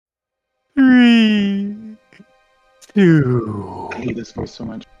2, I hate this voice so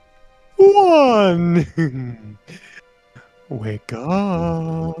much. 1. Wake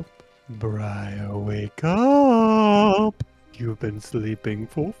up, Briar, wake up. You've been sleeping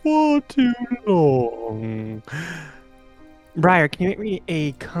for far too long. Briar, can you make me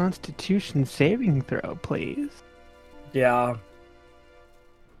a Constitution saving throw, please? Yeah.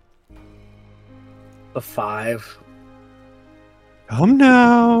 A 5. Come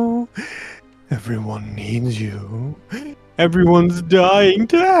now. Everyone needs you. Everyone's dying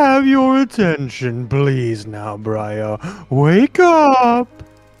to have your attention. Please now, Briar, wake up.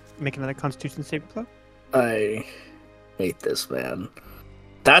 Make another Constitution saving throw. I hate this, man.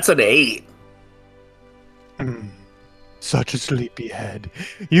 That's an 8. Such a sleepyhead.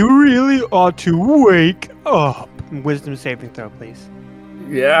 You really ought to wake up. Wisdom saving throw, please.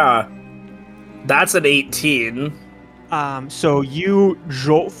 Yeah. That's an 18. So you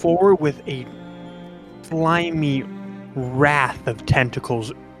jolt forward with a slimy wrath of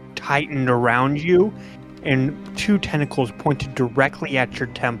tentacles tightened around you, and 2 tentacles pointed directly at your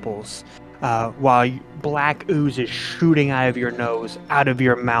temples, while black ooze is shooting out of your nose, out of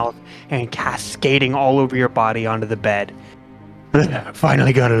your mouth, and cascading all over your body onto the bed.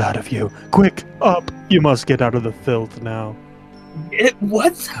 Finally got it out of you. Quick, up! You must get out of the filth now.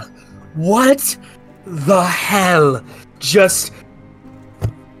 What the hell? Just...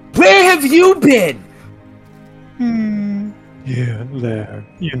 Where have you been? Yeah, there.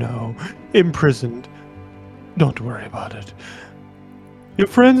 You know, imprisoned. Don't worry about it. Your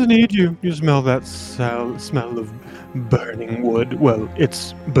friends need you. You smell that smell of burning wood. Well,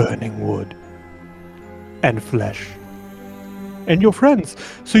 it's burning wood. And flesh. And your friends.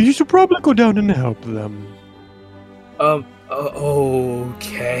 So you should probably go down and help them. Okay.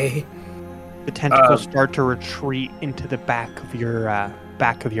 The tentacles start to retreat into the back of your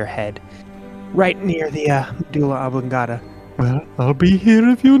head. Right near the medulla oblongata. Well, I'll be here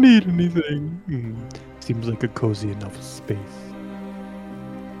if you need anything. Seems like a cozy enough space.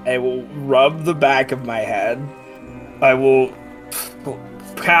 I will rub the back of my head. I will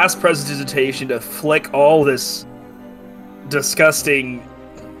pass prestidigitation to flick all this disgusting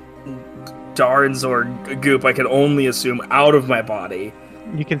darns or goop I can only assume out of my body.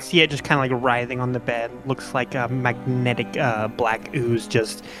 You can see it just kind of like writhing on the bed. Looks like a magnetic black ooze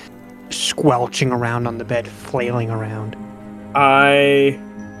just squelching around on the bed, flailing around. I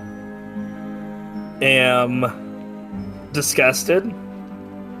am disgusted.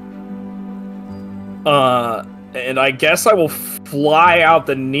 And I guess I will fly out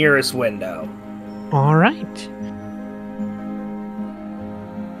the nearest window. All right.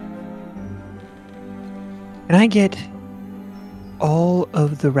 And I get all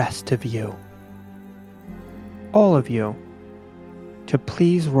of the rest of you, all of you, to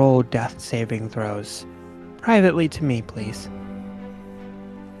please roll death saving throws. Privately to me, please.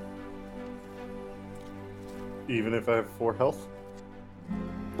 Even if I have 4 health?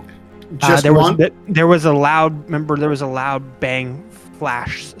 Just there one? there was a loud bang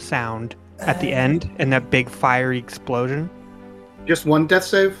flash sound at the end, and that big fiery explosion. Just one death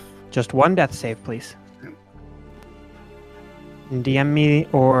save? Just one death save, please. And DM me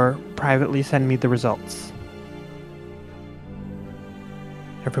or privately send me the results.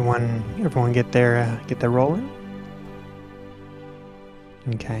 Everyone get their rolling.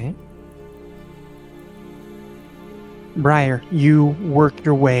 Okay. Briar, you work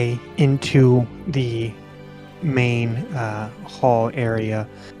your way into the main hall area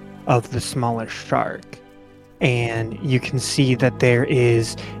of the smaller shark, and you can see that there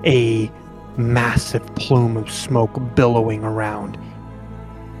is a massive plume of smoke billowing around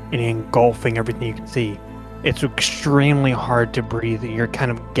and engulfing everything you can see. It's extremely hard to breathe. You're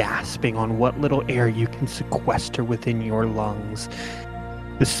kind of gasping on what little air you can sequester within your lungs.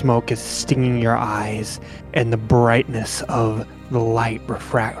 The smoke is stinging your eyes, and the brightness of the light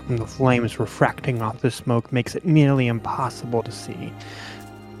from the flames refracting off the smoke makes it nearly impossible to see.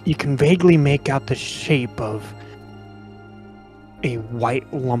 You can vaguely make out the shape of a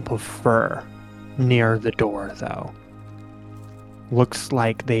white lump of fur near the door, though. Looks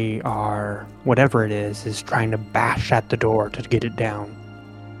like they are, whatever it is trying to bash at the door to get it down.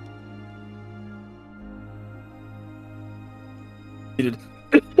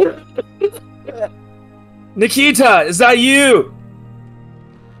 Nikita, is that you?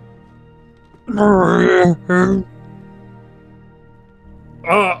 All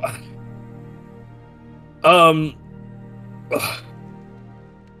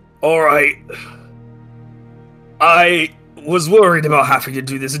right. I was worried about having to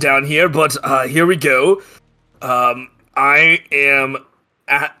do this down here, but here we go. I am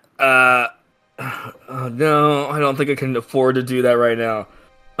at No, I don't think I can afford to do that right now.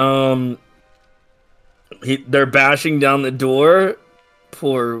 They're bashing down the door.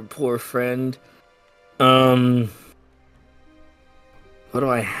 Poor friend. What do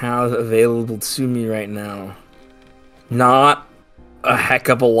I have available to me right now? Not a heck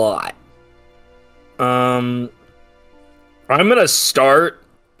of a lot. I'm gonna start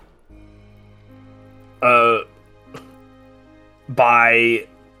by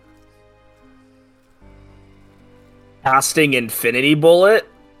casting Infinity Bullet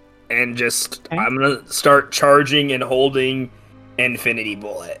and just I'm gonna start charging and holding Infinity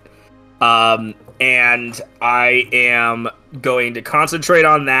Bullet. And I am going to concentrate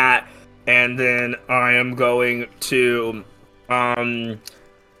on that, and then I am going to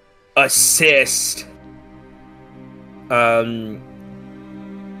assist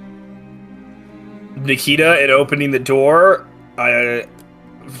Nikita in opening the door.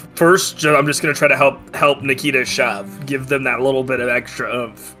 First, I'm just gonna try to help Nikita shove, give them that little bit of extra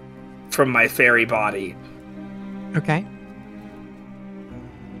oomph from my fairy body. Okay.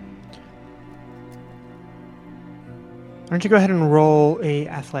 Why don't you go ahead and roll a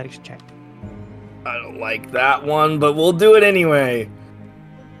athletics check? I don't like that one, but we'll do it anyway.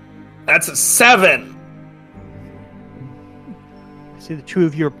 That's a 7. See, the two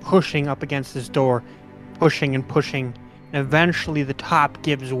of you are pushing up against this door, pushing and pushing, and eventually the top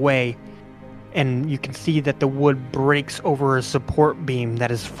gives way, and you can see that the wood breaks over a support beam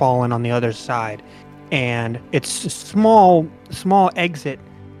that has fallen on the other side. And it's a small exit,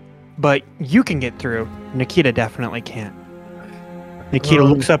 but you can get through. Nikita definitely can't. Nikita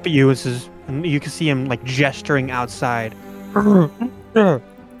looks up at you and says, and you can see him like gesturing outside. And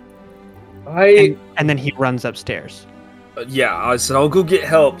then he runs upstairs. Yeah, I said I'll go get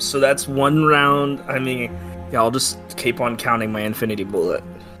help. So that's one round. I mean, yeah, I'll just keep on counting my Infinity Bullet.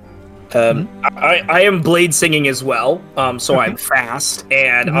 I am blade singing as well. So I'm fast,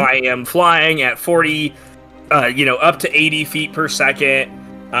 and I am flying at 40, up to 80 feet per second.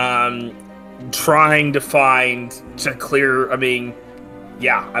 Trying to clear. I mean,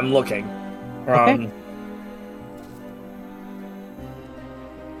 yeah, I'm looking. Okay.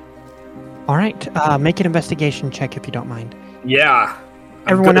 All right, make an investigation check if you don't mind. Yeah.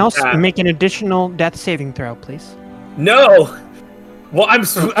 Everyone else, make an additional death saving throw, please. No. Well, I'm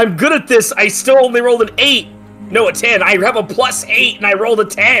good at this. I still only rolled an 8. No, a 10. I have a +8, and I rolled a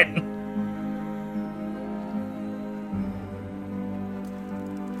 10.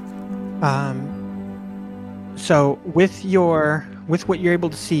 So with what you're able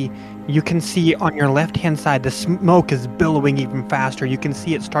to see, you can see on your left-hand side the smoke is billowing even faster. You can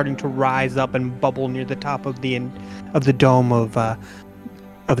see it starting to rise up and bubble near the top of the dome of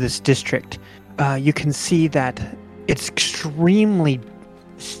this district. You can see that it's extremely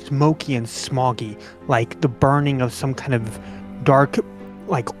smoky and smoggy, like the burning of some kind of dark,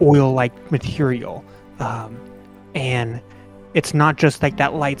 like oil-like material. And it's not just like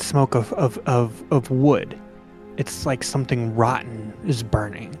that light smoke of wood. It's like something rotten is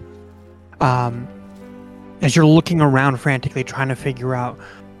burning. As you're looking around frantically trying to figure out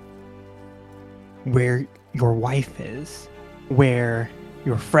where your wife is, where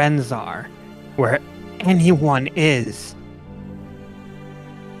your friends are, where anyone is,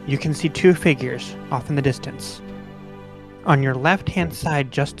 you can see two figures off in the distance. On your left-hand side,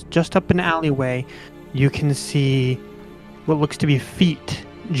 just up an alleyway, you can see what looks to be feet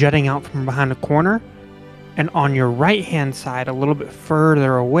jutting out from behind a corner. And on your right-hand side, a little bit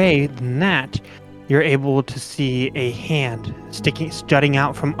further away than that, you're able to see a hand jutting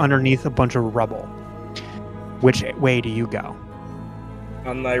out from underneath a bunch of rubble. Which way do you go?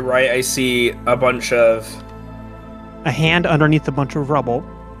 On my right, I see a hand underneath a bunch of rubble,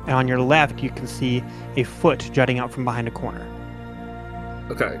 and on your left, you can see a foot jutting out from behind a corner.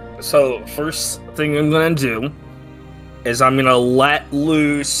 Okay, so first thing I'm gonna do is I'm gonna let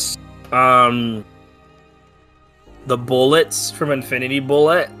loose the bullets from Infinity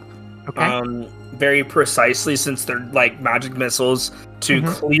Bullet. Okay. Very precisely, since they're like magic missiles, to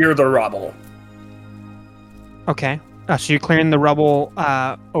clear the rubble. Okay. So you're clearing the rubble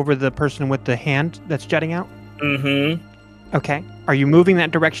over the person with the hand that's jutting out? Mm-hmm. Okay. Are you moving that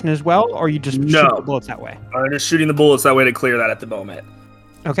direction as well, or are you just shooting the bullets that way? I'm just shooting the bullets that way to clear that at the moment.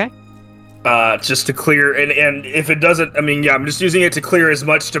 Okay. Just to clear, and if it doesn't, I mean, yeah, I'm just using it to clear as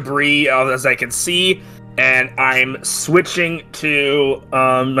much debris as I can see, and I'm switching to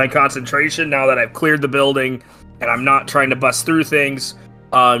my concentration now that I've cleared the building, and I'm not trying to bust through things.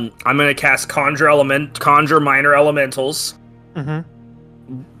 I'm gonna cast conjure minor elementals. I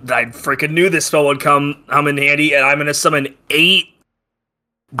freaking knew this spell would come in handy, and I'm gonna summon 8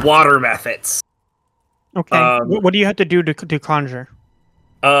 water methods. Okay. What do you have to do to conjure?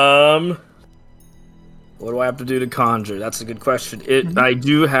 What do I have to do to conjure? That's a good question. I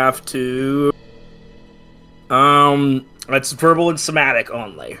do have to. It's verbal and somatic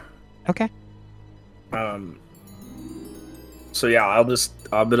only. Okay. So yeah, I'm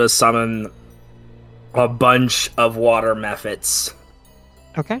gonna summon a bunch of water mephits.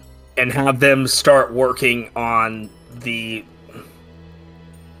 Okay. And have them start working on the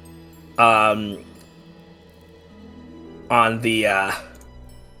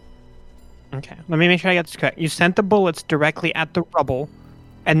Okay, let me make sure I get this correct. You sent the bullets directly at the rubble,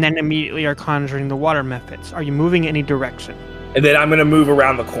 and then immediately are conjuring the water methods. Are you moving any direction? And then I'm gonna move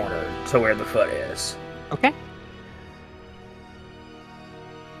around the corner to where the foot is. Okay.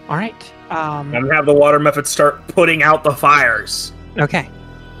 All right. I'm gonna have the water methods start putting out the fires. Okay.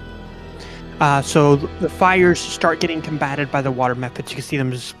 So the fires start getting combated by the water methods. You can see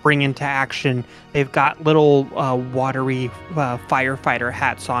them spring into action. They've got little watery firefighter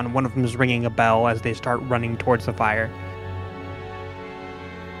hats on. One of them is ringing a bell as they start running towards the fire.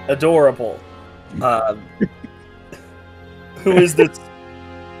 Adorable. Who is this?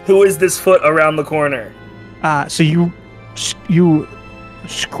 Who is this foot around the corner? So you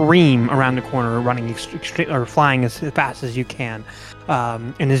scream around the corner, running or flying as fast as you can.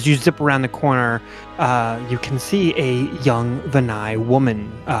 And as you zip around the corner, you can see a young Vanai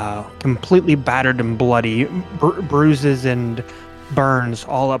woman, completely battered and bloody, bruises and burns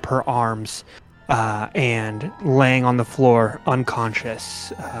all up her arms, and laying on the floor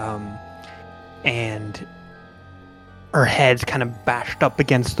unconscious. And her head's kind of bashed up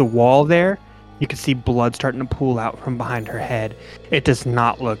against the wall there. You can see blood starting to pool out from behind her head. It does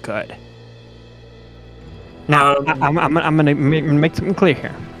not look good. Now, I'm going to make something clear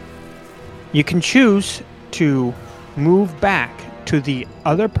here. You can choose to move back to the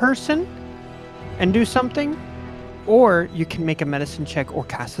other person and do something, or you can make a medicine check or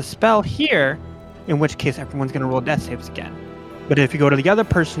cast a spell here, in which case everyone's going to roll death saves again. But if you go to the other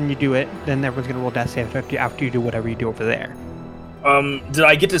person, you do it, then everyone's going to roll death saves after you do whatever you do over there. Did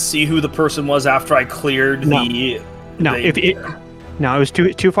I get to see who the person was after I cleared No, it was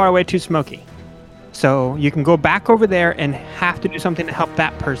too far away, too smoky. So you can go back over there and have to do something to help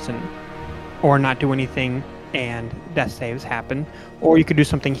that person, or not do anything and death saves happen, or you could do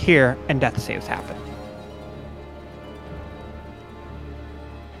something here and death saves happen.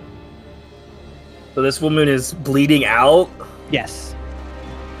 So this woman is bleeding out? Yes.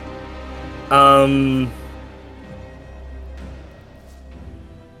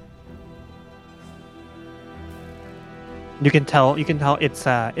 You can tell it's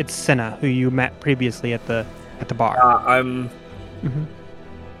Senna, who you met previously at the bar.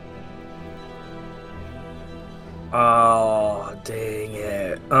 Oh, dang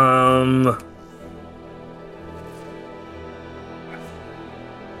it.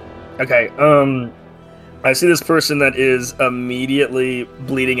 Okay, I see this person that is immediately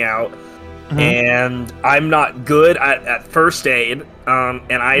bleeding out, and I'm not good at first aid,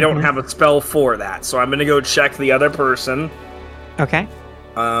 and I don't have a spell for that, so I'm gonna go check the other person. Okay.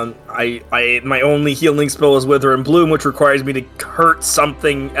 My only healing spell is Wither and Bloom, which requires me to hurt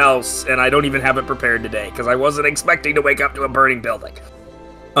something else, and I don't even have it prepared today, because I wasn't expecting to wake up to a burning building.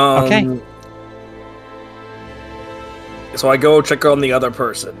 Okay. So I go check on the other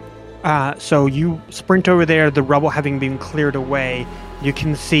person. So you sprint over there, the rubble having been cleared away. You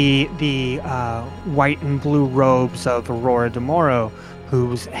can see the white and blue robes of Aurora de Moro,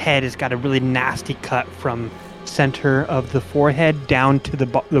 whose head has got a really nasty cut from center of the forehead down to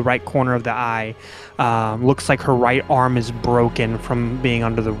the right corner of the eye. Looks like her right arm is broken from being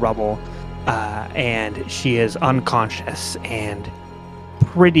under the rubble, and she is unconscious and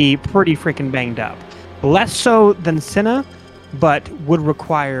pretty freaking banged up. Less so than Senna, but would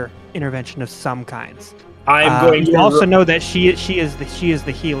require intervention of some kinds. You also know that she is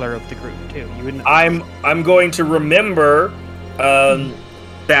the healer of the group too. You wouldn't. I'm going to remember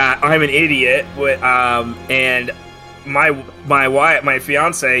that I'm an idiot. And my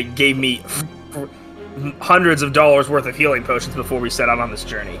fiance gave me hundreds of dollars worth of healing potions before we set out on this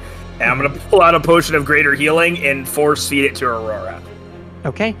journey. And I'm going to pull out a potion of greater healing and force feed it to Aurora.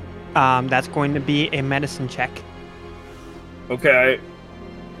 Okay, that's going to be a medicine check. Okay.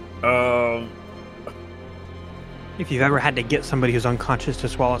 If you've ever had to get somebody who's unconscious to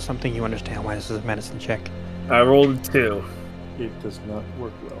swallow something, you understand why this is a medicine check. I rolled 2. It does not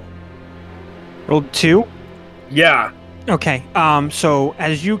work well. Rolled 2? Yeah. Okay. So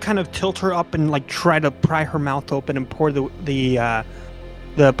as you kind of tilt her up and like try to pry her mouth open and pour the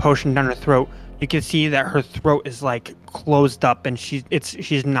potion down her throat, You can see that her throat is like closed up, and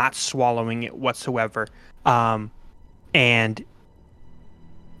she's not swallowing it whatsoever. And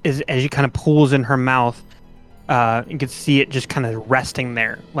as she kind of pulls in her mouth, you can see it just kind of resting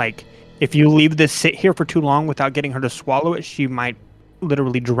there. Like if you leave this sit here for too long without getting her to swallow it, she might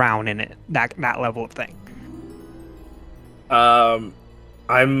literally drown in it. That level of thing.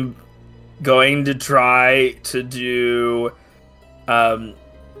 I'm going to try to do,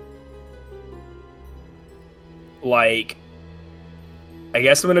 like, I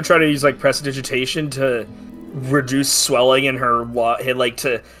guess I'm going to try to use, like, prestidigitation to reduce swelling in her head, like,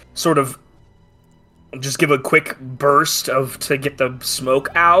 to sort of just give a quick burst to get the smoke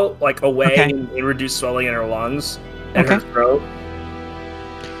out, like, away, Okay. and reduce swelling in her lungs and Okay. her throat.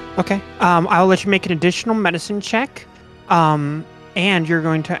 Okay. I'll let you make an additional medicine check. And you're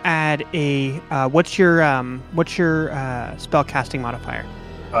going to add a what's your spell casting modifier?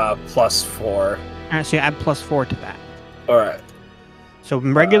 +4. All right, so you add +4 to that. All right. So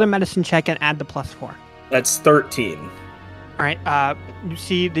regular medicine check and add the +4. That's 13. All right. You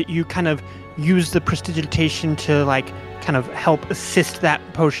see that you kind of use the prestidigitation to like kind of help assist that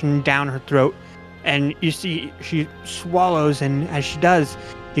potion down her throat, and you see she swallows, and as she does,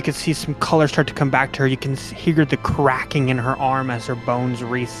 you can see some color start to come back to her. You can hear the cracking in her arm as her bones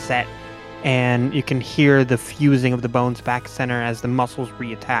reset, and you can hear the fusing of the bones back center as the muscles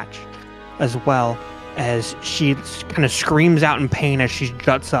reattach, as well as she kind of screams out in pain as she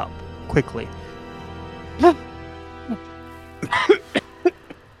juts up quickly.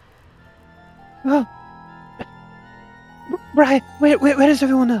 Oh. Right, where is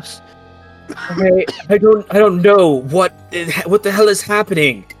everyone else? I don't know what the hell is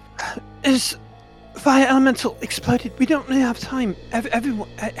happening. Is fire elemental exploded? We don't really have time.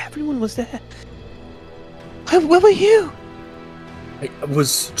 Everyone was there. Where were you? I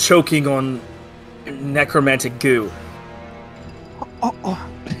was choking on necromantic goo. Oh,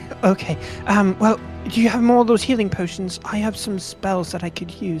 okay. Well, do you have more of those healing potions? I have some spells that I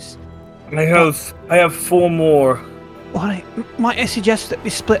could use. I have 4 more. Might I suggest that we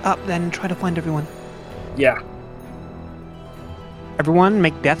split up then and try to find everyone? Yeah. Everyone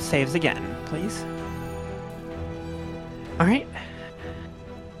make death saves again, please. Alright.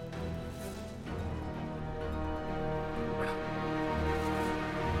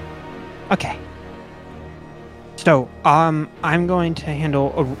 Okay. So, I'm going to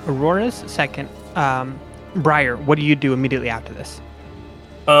handle Aurora's second. Briar, what do you do immediately after this?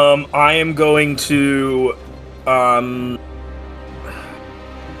 I am going to,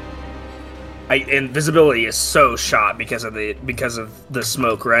 invisibility is so shot because of the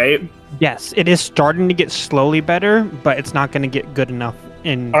smoke, right? Yes, it is starting to get slowly better, but it's not going to get good enough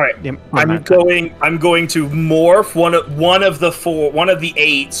in. All right, I'm going to morph one of the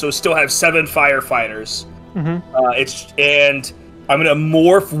 8, so still have 7 firefighters. Mm-hmm. And I'm going to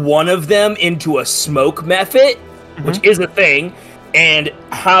morph one of them into a smoke method, which is a thing, and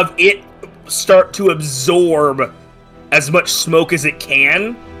have it start to absorb as much smoke as it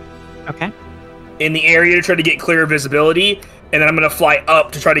can. Okay. In the area to try to get clear visibility, and then I'm going to fly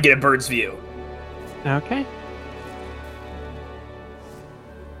up to try to get a bird's view. Okay.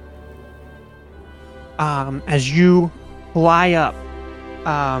 As you fly up,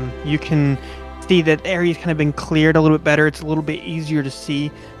 you can see that the area's kind of been cleared a little bit better. It's a little bit easier to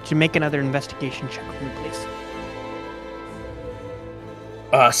see. To make another investigation check for me, please.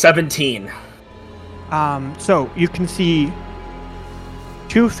 17. So you can see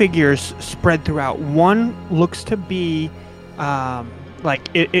 2 figures spread throughout. One looks to be, like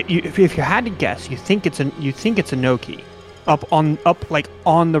if you had to guess, you think it's a Noki, up on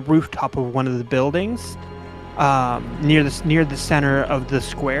the rooftop of one of the buildings, near the center of the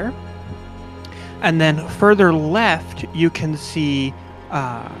square. And then further left, you can see,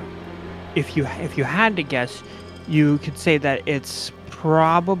 if you had to guess, you could say that it's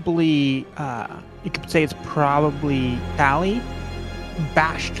probably Tally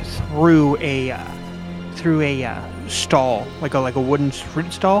bashed through a stall, like a wooden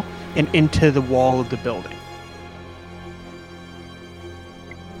fruit stall, and into the wall of the building.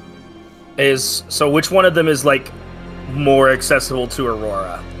 So which one of them is like more accessible to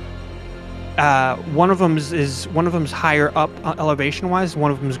Aurora? One of them's higher up elevation wise. One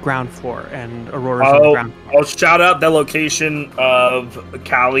of them's ground floor, and Aurora's on the ground floor. I'll shout out the location of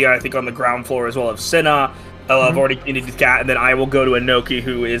Callie, I think, on the ground floor, as well as Cinna. I've already communicated with Kat, and then I will go to Inoki,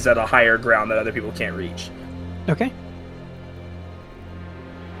 who is at a higher ground that other people can't reach. Okay.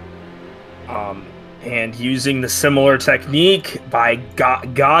 And using the similar technique, by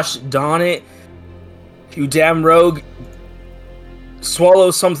gosh darn it, you damn rogue,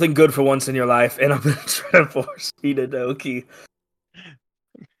 swallow something good for once in your life, and I'm gonna try to force feed Inoki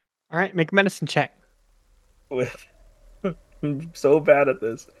All right, make a medicine check. with. I'm so bad at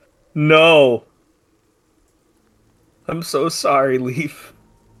this. No. I'm so sorry, Leaf.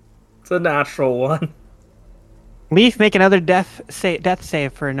 It's a natural one. Leaf, make another death save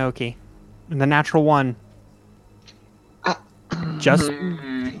for Inoki. The natural one. Just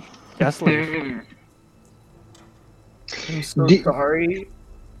Leaf. I'm so sorry.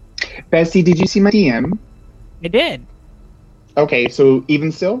 Bessie, did you see my DM? I did. Okay, so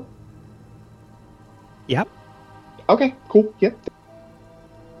even still? Yep. Okay, cool. Yep.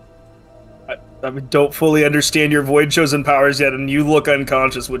 I don't fully understand your Void Chosen powers yet, and you look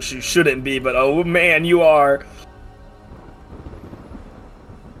unconscious, which you shouldn't be, but oh man, you are.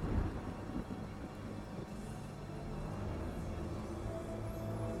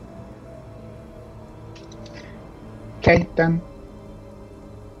 Okay, done.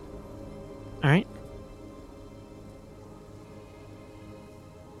 All right.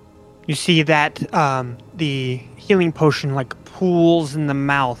 You see that the healing potion like pools in the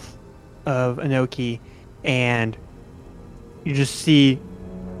mouth of Inoki, and you just see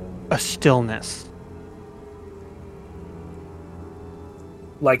a stillness.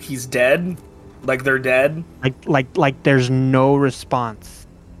 Like he's dead? Like they're dead? Like there's no response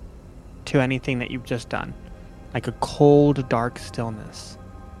to anything that you've just done. Like a cold, dark stillness.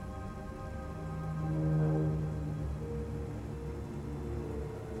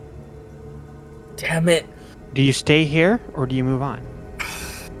 Damn it. Do you stay here or do you move on?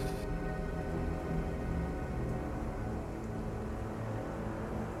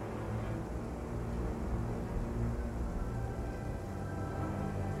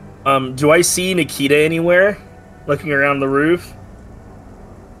 Do I see Nikita anywhere? Looking around the roof?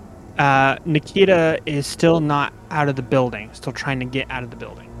 Nikita is still not out of the building. Still trying to get out of the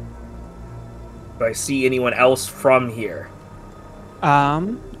building. Do I see anyone else from here?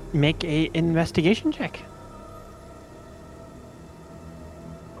 Make a investigation check.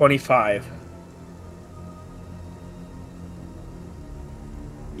 25.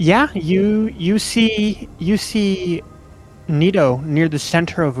 Yeah, you see Nito near the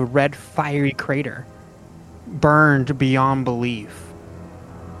center of a red fiery crater, burned beyond belief.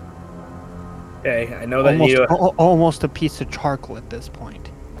 Okay, I know that Nito... Almost a piece of charcoal at this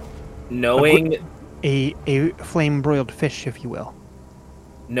point. Knowing... A flame-broiled fish, if you will.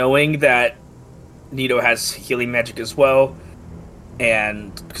 Knowing that Nito has healing magic as well,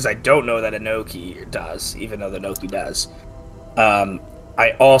 and because I don't know that Inoki does, even though the Inoki does,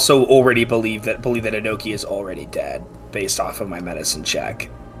 I also already believe that Inoki is already dead based off of my medicine check.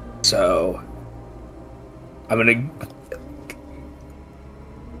 So I'm gonna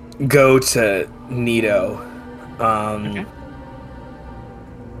go to Nito, Okay.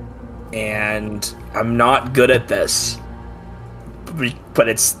 and I'm not good at this, but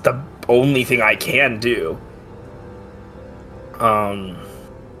it's the only thing I can do. I'm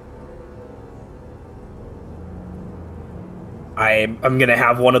gonna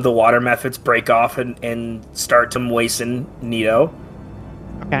have one of the water methods break off and start to moisten Nito.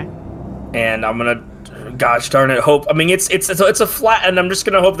 Okay. And I'm gonna, gosh darn it, hope. I mean, it's a flat, and I'm just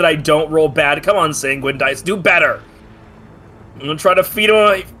gonna hope that I don't roll bad. Come on, Sanguine Dice, do better. I'm gonna try to feed him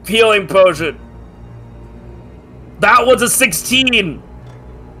a healing potion. That was a 16.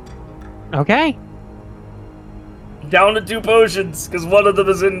 Okay. Down to 2 potions, because one of them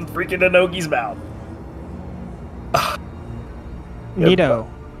is in freaking Inoki's mouth. Nito,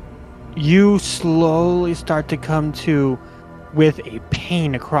 you slowly start to come to with a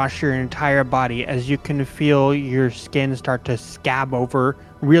pain across your entire body as you can feel your skin start to scab over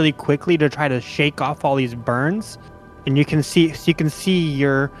really quickly to try to shake off all these burns, and you can see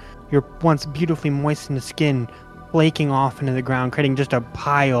your once beautifully moistened skin flaking off into the ground, creating just a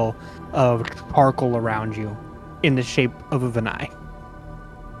pile of charcoal around you in the shape of an eye.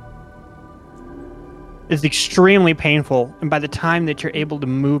 It's extremely painful, and by the time that you're able to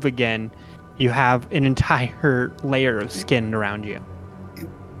move again, you have an entire layer of skin around you.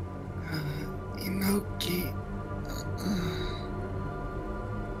 Inoki.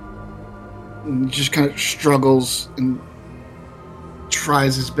 And he just kind of struggles and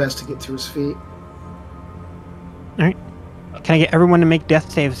tries his best to get to his feet. All right. Can I get everyone to make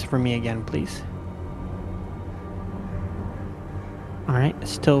death saves for me again, please? All right.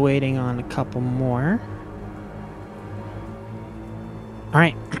 Still waiting on a couple more. All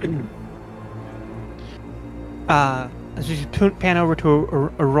right. As we pan over to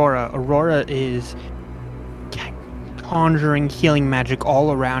Aurora. Aurora is conjuring healing magic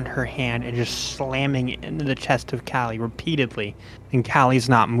all around her hand and just slamming it into the chest of Callie repeatedly. And Callie's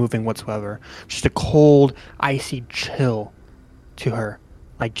not moving whatsoever. Just a cold, icy chill to her,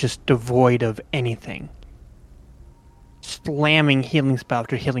 like just devoid of anything. Slamming healing spell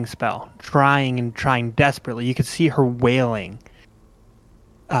after healing spell, trying desperately. You could see her wailing.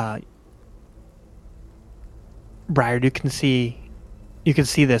 Briar, you can see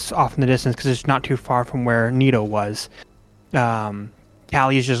this off in the distance because it's not too far from where Nito was.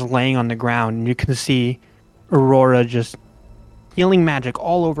 Callie is just laying on the ground, and you can see Aurora just healing magic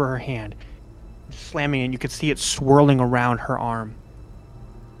all over her hand, slamming it. And you can see it swirling around her arm.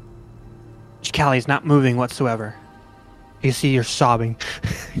 Callie's not moving whatsoever. You see her sobbing.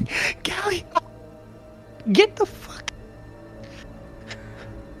 Callie, get the fuck.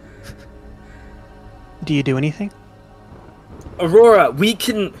 Do you do anything? Aurora,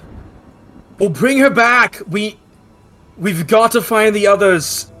 we'll bring her back. We've got to find the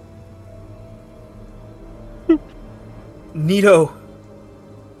others. Nito.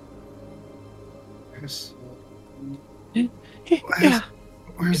 Yeah.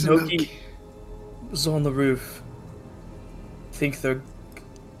 Where's Inoki Inoki? was on the roof. I think they're...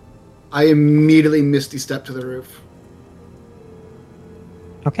 I immediately misty step to the roof.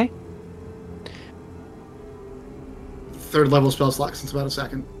 Okay. 3rd level spell slot since about a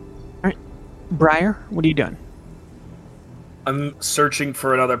second. Briar, what are you doing? I'm searching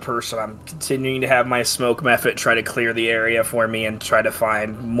for another person. I'm continuing to have my smoke method try to clear the area for me and try to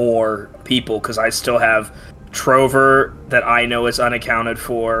find more people, because I still have Trover that I know is unaccounted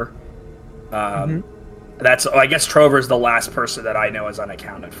for. I guess Trover is the last person that I know is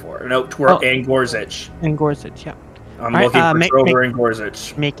unaccounted for. No, and Gorzich. And Gorzich, yeah. I'm looking for Trover and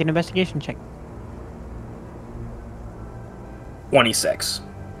Gorzich. Make an investigation check. 26.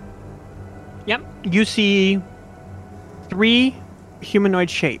 Yep. You see 3 humanoid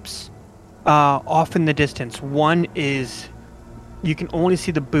shapes off in the distance. One is, you can only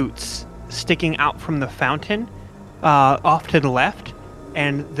see the boots sticking out from the fountain off to the left,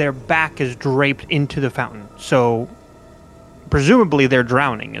 and their back is draped into the fountain. So presumably they're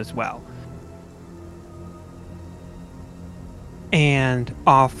drowning as well. And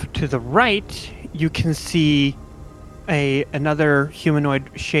off to the right, you can see another humanoid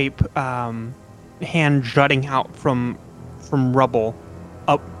shape, hand jutting out from rubble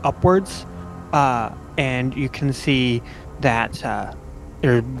upwards, and you can see that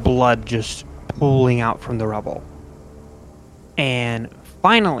there's blood just pooling out from the rubble. And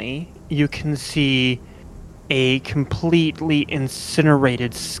finally, you can see a completely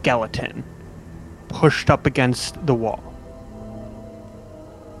incinerated skeleton pushed up against the wall.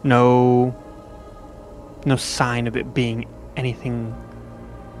 No sign of it being anything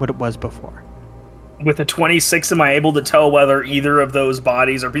what it was before. With a 26, am I able to tell whether either of those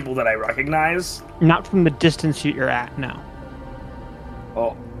bodies are people that I recognize? Not from the distance you're at, no.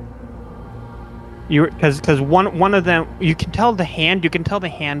 Oh. Because one of them, you can tell the hand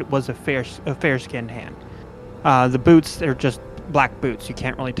was a fair-skinned hand. The boots, they're just black boots. You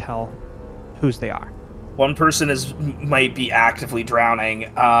can't really tell whose they are. One person might be actively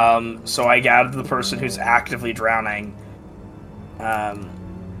drowning, so I gather the person who's actively drowning.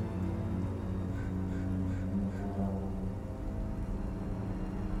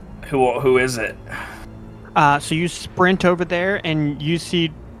 Who is it? So you sprint over there, and you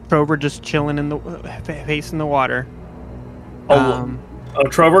see Trover just chilling in the face in the water.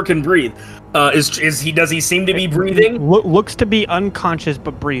 Trover can breathe. Does he seem to be breathing? Looks to be unconscious,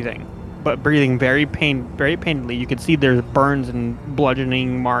 but breathing very painfully. You can see there's burns and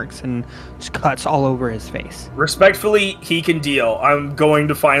bludgeoning marks and cuts all over his face. Respectfully, he can deal. I'm going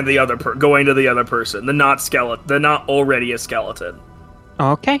to find the other person, the not already a skeleton.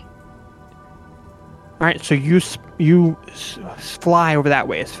 Okay. All right, so you fly over that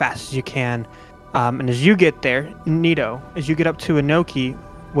way as fast as you can, and as you get there, Nito, as you get up to Inoki,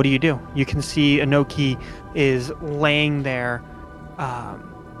 what do? You can see Inoki is laying there,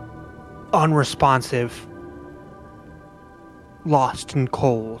 unresponsive, lost and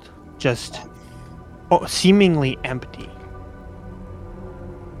cold, just seemingly empty.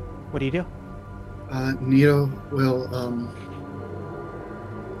 What do you do? Nito will,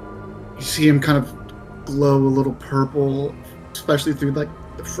 you see him kind of glow a little purple, especially through like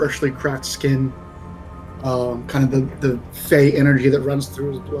the freshly cracked skin. Kind of the fey energy that runs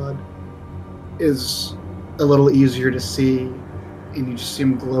through his blood is a little easier to see, and you just see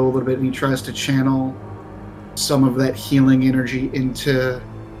him glow a little bit, and he tries to channel some of that healing energy into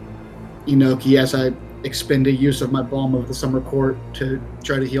Inoki as I expend a use of my Balm of the Summer Court to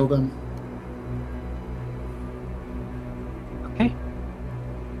try to heal them. Okay.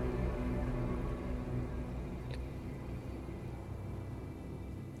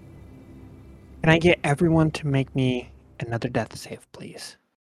 Can I get everyone to make me another death save, please?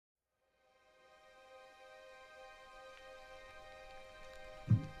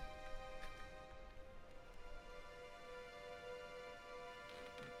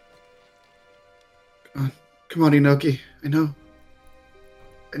 Come on, Inoki. I know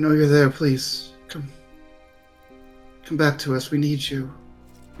you're there. Please, come back to us. We need you.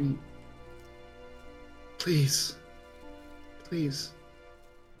 Please.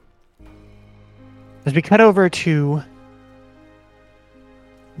 As we cut over to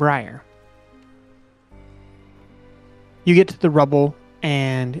Briar, you get to the rubble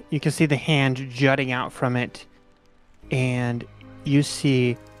and you can see the hand jutting out from it, and you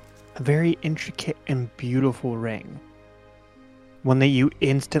see a very intricate and beautiful ring. One that you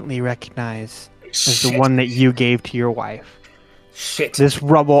instantly recognize as the one that you gave to your wife. Shit. This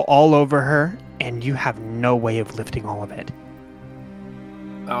rubble all over her, and you have no way of lifting all of it.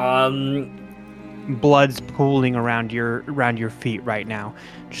 Blood's pooling around your feet right now,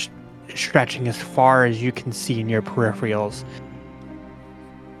 just stretching as far as you can see in your peripherals.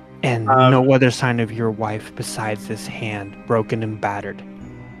 And no other sign of your wife besides this hand, broken and battered.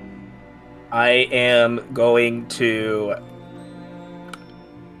 I am going to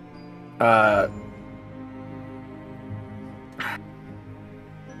I'm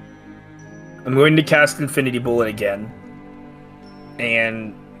going to cast Infinity Bullet again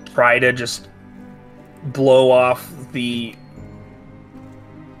and try to just blow off the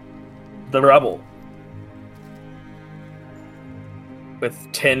rubble with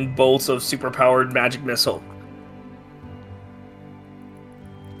 10 bolts of superpowered magic missile.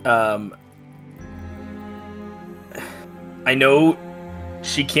 I know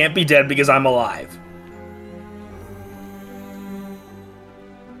she can't be dead because I'm alive.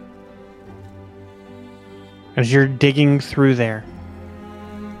 As you're digging through there,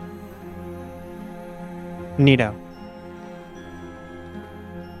 Nito,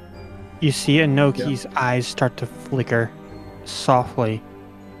 you see Inoki's eyes start to flicker softly,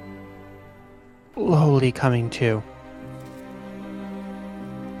 slowly coming to.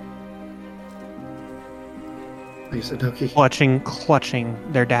 Please, Inoki. Clutching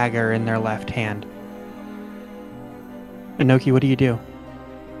their dagger in their left hand. Inoki, what do you do?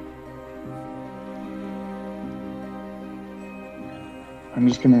 I'm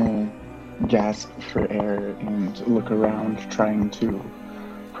just gonna gasp for air and look around, trying to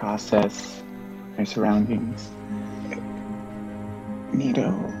process my surroundings.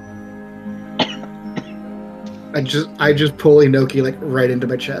 Nito. I just pull Inoki like right into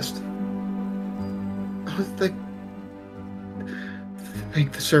my chest. Oh,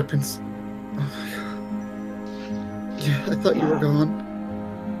 thank the serpents. Oh my god. Yeah, I thought you were gone.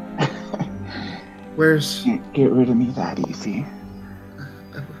 Where's... Can't get rid of me that easy.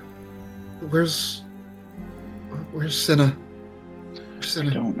 Where's Cinna? I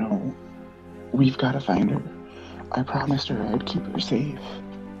don't know. We've got to find her. I promised her I'd keep her safe.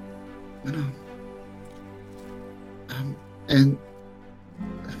 I know. And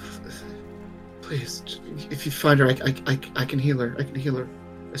please, if you find her, I can heal her. I can heal her.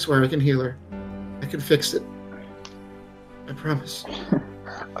 I swear I can heal her. I can fix it. I promise.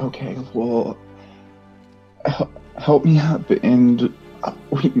 Okay, well, help me up and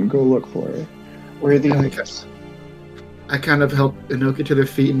we can go look for her. Where are the others? I kind of help Inoki to their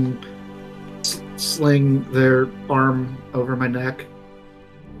feet and sling their arm over my neck.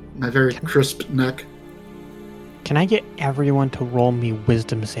 My very crisp neck. Can I get everyone to roll me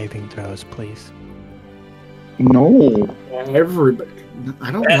wisdom saving throws, please? No. Everybody.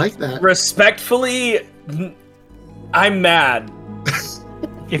 I don't like that. Respectfully, I'm mad.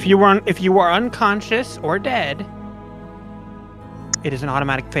 If you are unconscious or dead, it is an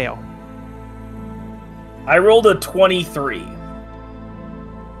automatic fail. I rolled a 23.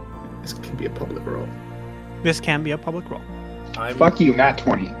 This can be a public roll. This can be a public roll. Fuck you, not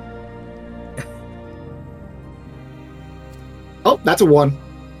 20. Oh, that's a 1.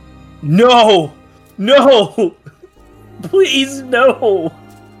 No! No! Please, no!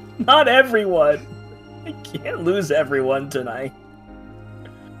 Not everyone! I can't lose everyone tonight.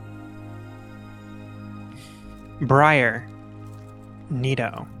 Briar,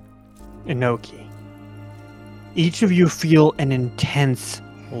 Nito, Inoki. Each of you feel an intense,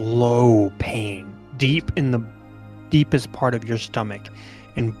 low pain deep in the deepest part of your stomach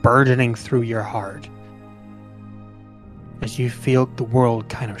and burdening through your heart. As you feel the world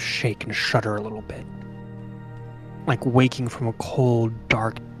kind of shake and shudder a little bit. Like waking from a cold,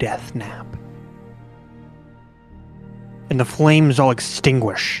 dark death nap. and the flames all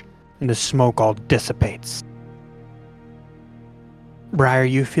extinguish, and the smoke all dissipates. Briar,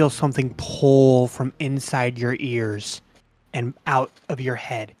 you feel something pull from inside your ears and out of your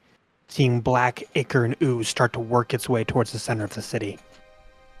head, seeing black ichor and ooze start to work its way towards the center of the city.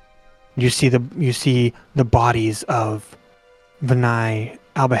 You see the bodies of Vinay,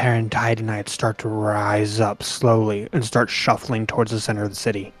 Albahar, and Titanite start to rise up slowly and start shuffling towards the center of the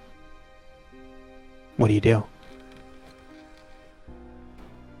city. What do you do?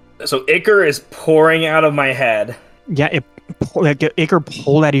 So ichor is pouring out of my head. Yeah, ichor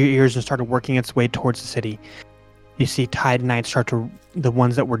pulled out of your ears and started working its way towards the city. You see Titanite the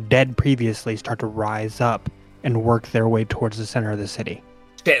ones that were dead previously, start to rise up and work their way towards the center of the city.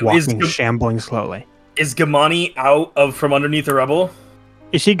 Shambling slowly. Is Gamani out from underneath the rubble?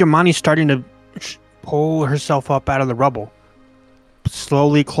 You see Gamani starting to pull herself up out of the rubble,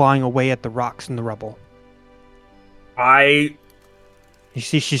 slowly clawing away at the rocks in the rubble. You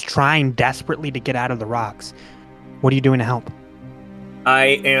see she's trying desperately to get out of the rocks. What are you doing to help?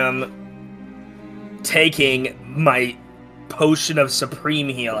 I am taking my potion of supreme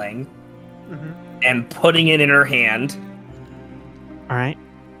healing and putting it in her hand. All right.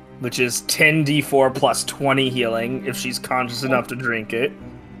 Which is 10d4 plus 20 healing if she's conscious enough to drink it.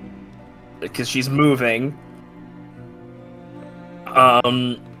 Because she's moving.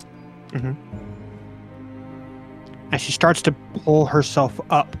 As she starts to pull herself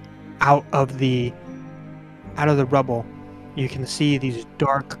up out of the rubble, you can see these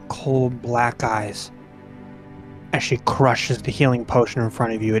dark, cold, black eyes. As she crushes the healing potion in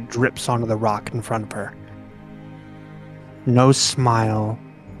front of you, it drips onto the rock in front of her. No smile,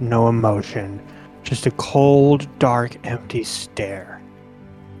 no emotion, just a cold, dark, empty stare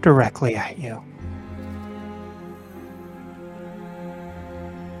directly at you.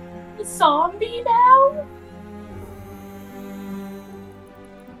 Zombie now?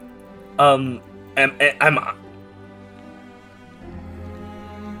 I'm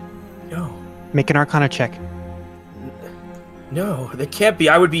no. Make an Arcana check. No, they can't be.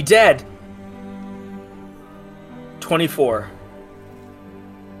 I would be dead. 24.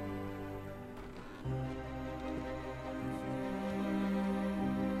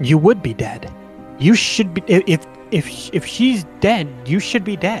 You would be dead. You should be. If she's dead, you should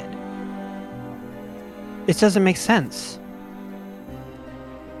be dead. It doesn't make sense.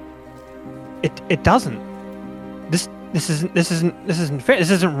 It doesn't. This isn't fair. This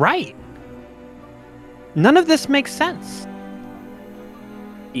isn't right. None of this makes sense.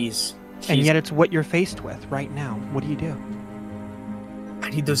 And yet it's what you're faced with right now. What do you do? I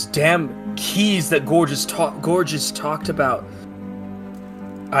need those damn keys that Gorgeous talked about.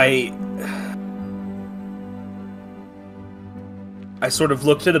 I sort of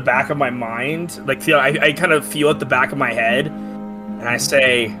look to the back of my mind, like I kind of feel at the back of my head, and I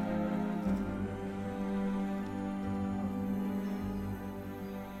say,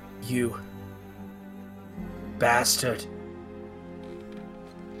 "You bastard."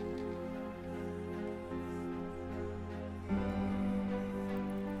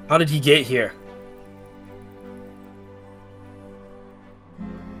 How did he get here?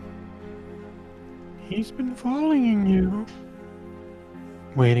 He's been following you.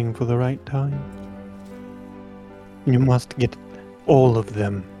 Waiting for the right time. You must get all of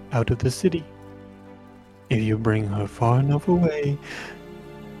them out of the city. If you bring her far enough away,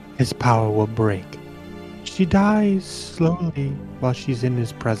 his power will break. She dies slowly while she's in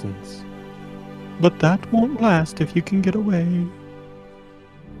his presence. But that won't last if you can get away.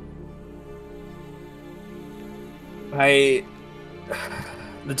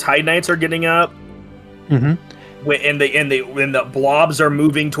 The Tidenites are getting up. Mm-hmm. And the blobs are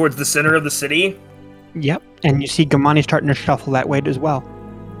moving towards the center of the city. Yep, and you see Gamani starting to shuffle that way as well.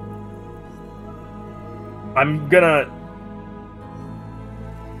 I'm gonna...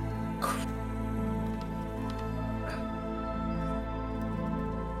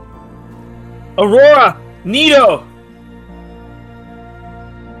 Aurora! Nito!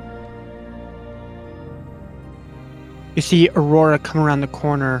 You see Aurora come around the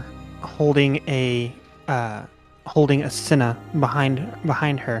corner holding a Cinna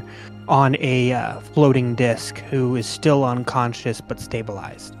behind her on a floating disc, who is still unconscious but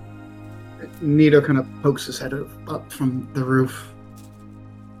stabilized. Nito kind of pokes his head up from the roof.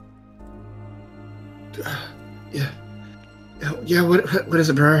 Yeah. What is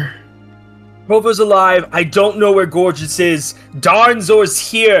it, bro? Rover's alive. I don't know where Gorgeous is. Darnzor's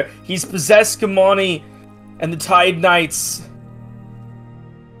here. He's possessed Gamani and the Tide Knights.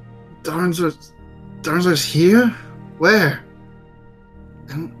 Darnzor's here? Where?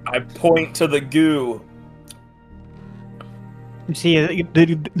 I point to the goo. You see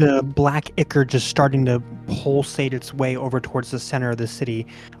the black ichor just starting to pulsate its way over towards the center of the city,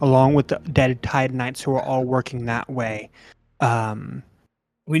 along with the dead Tide Knights who are all working that way.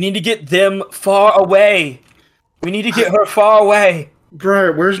 We need to get them far away. We need to get her far away.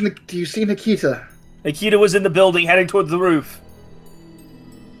 Briar, do you see Nikita? Nikita was in the building heading towards the roof.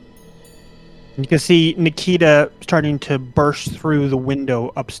 You can see Nikita starting to burst through the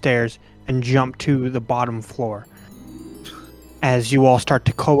window upstairs and jump to the bottom floor. As you all start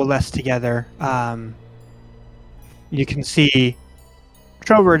to coalesce together, you can see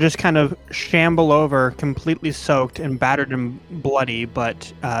Trover just kind of shamble over, completely soaked and battered and bloody,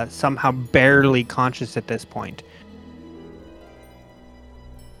 but somehow barely conscious at this point.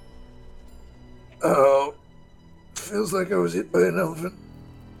 Oh, feels like I was hit by an elephant.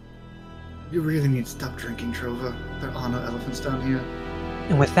 You really need to stop drinking, Trova. There are no elephants down here.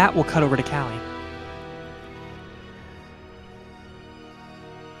 And with that, we'll cut over to Callie.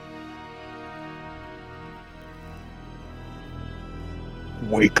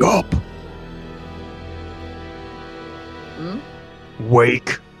 Wake up. Hmm?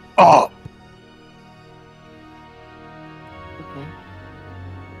 Wake up. Okay.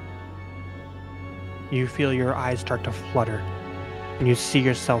 You feel your eyes start to flutter, and you see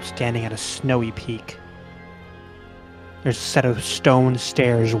yourself standing at a snowy peak. There's a set of stone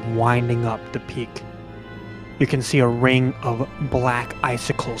stairs winding up the peak. You can see a ring of black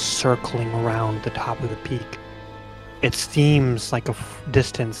icicles circling around the top of the peak. It seems like a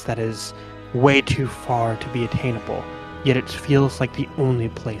distance that is way too far to be attainable, yet it feels like the only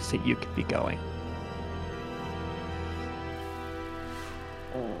place that you could be going.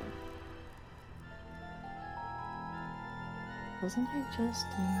 Wasn't I just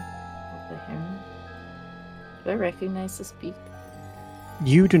in the Heron? Do I recognize this peak?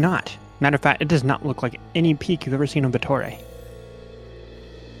 You do not. Matter of fact, it does not look like any peak you've ever seen on Vittore.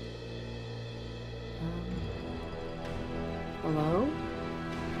 Hello?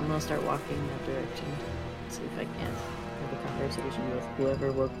 I'm gonna start walking in that direction. See if I can have a conversation with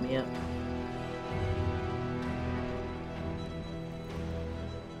whoever woke me up.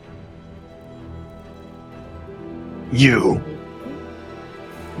 You.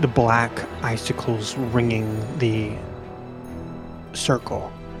 The black icicles ringing the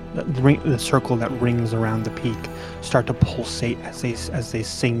circle, the circle that rings around the peak, start to pulsate as they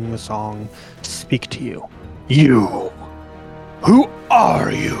sing the song, "Speak to you." You. Who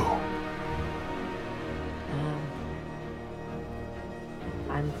are you?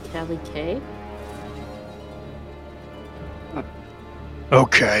 I'm Callie K.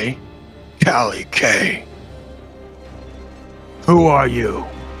 Okay. Callie K. Who are you?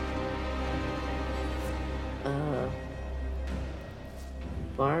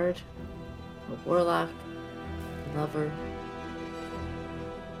 Bard, a warlock, lover,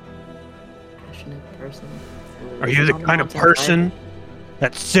 passionate person. Are you the kind of person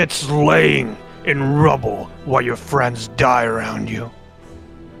that sits laying in rubble while your friends die around you?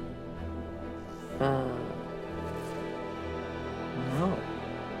 No.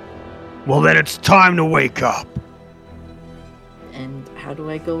 Well, then it's time to wake up. And how do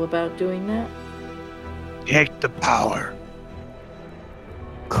I go about doing that? Take the power.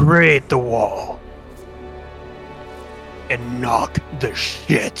 Create the wall. And knock the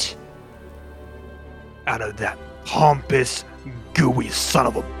shit out of that pompous, gooey son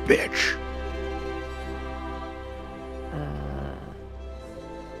of a bitch.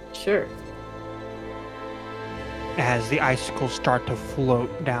 Sure. As the icicles start to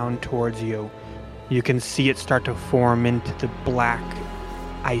float down towards you, you can see it start to form into the black,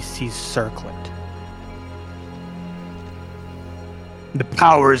 icy circlet. The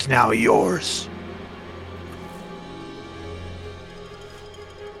power is now yours.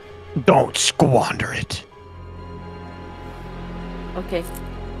 Don't squander it. Okay.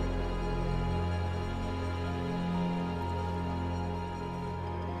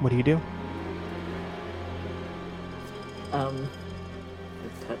 What do you do? I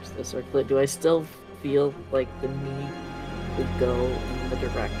touch the circlet. Do I still feel like the need to go in the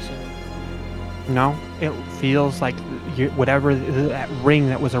direction? No, it feels like whatever that ring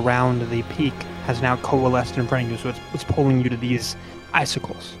that was around the peak has now coalesced in front of you, so it's pulling you to these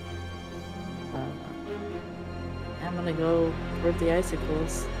icicles. I'm gonna go toward the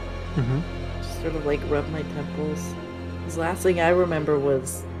icicles. Mm-hmm. Just sort of like rub my temples. Because the last thing I remember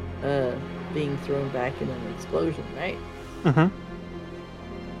was being thrown back in an explosion, right? Mm-hmm.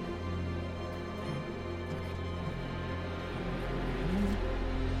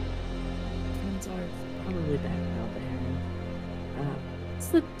 Friends are probably back now there. What's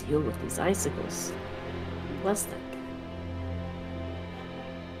the deal with these icicles? Bless that guy.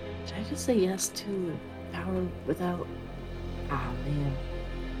 to say yes to power without... Ah, man.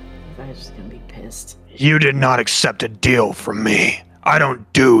 I'm just gonna be pissed. You did not accept a deal from me. I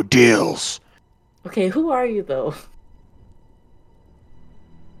don't do deals. Okay, who are you, though?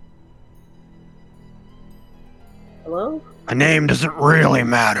 Hello? My name doesn't really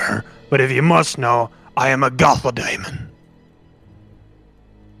matter, but if you must know, I am a Gotha demon.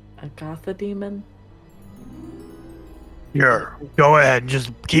 A Gotha demon? Sure, go ahead,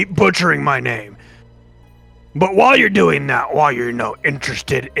 just keep butchering my name. But while you're doing that, while you're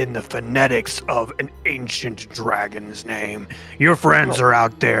interested in the phonetics of an ancient dragon's name, your friends are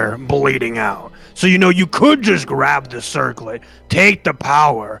out there bleeding out. So you could just grab the circlet, take the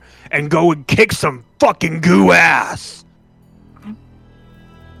power, and go and kick some fucking goo ass.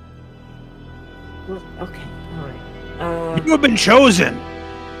 Well, okay, alright. You have been chosen.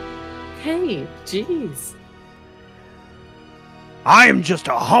 Hey, jeez. I am just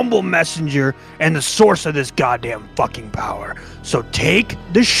a humble messenger and the source of this goddamn fucking power. So take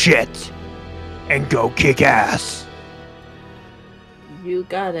the shit and go kick ass. You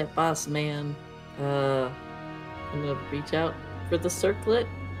got it, boss man. I'm gonna reach out for the circlet.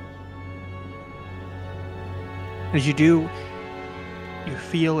 As you do, you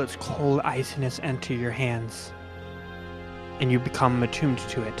feel its cold iciness enter your hands, and you become attuned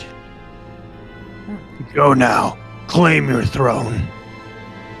to it. Go now. Claim your throne.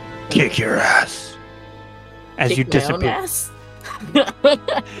 Kick your ass. As you disappear.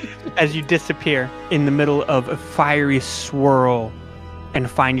 As you disappear in the middle of a fiery swirl and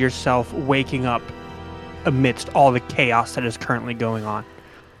find yourself waking up amidst all the chaos that is currently going on.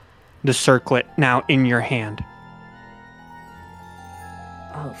 The circlet now in your hand.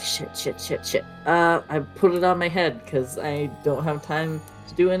 Oh, shit. I put it on my head because I don't have time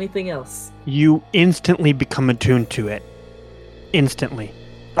to do anything else. You instantly become attuned to it. Instantly.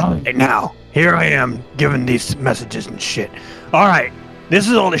 And now, here I am giving these messages and shit. Alright, this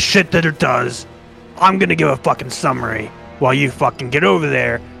is all the shit that it does. I'm gonna give a fucking summary while you fucking get over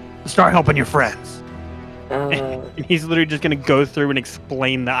there and start helping your friends. And he's literally just gonna go through and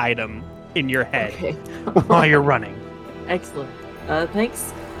explain the item in your head Okay. while you're running. Excellent.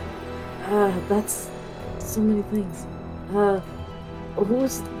 Thanks. That's so many things.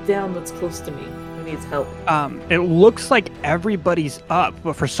 Who's down that's close to me? Who needs help? It looks like everybody's up,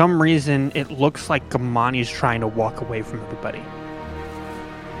 but for some reason, it looks like Gamani's trying to walk away from everybody.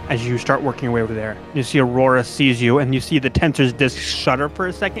 As you start working your way over there, you see Aurora sees you, and you see the tensor's disc shudder for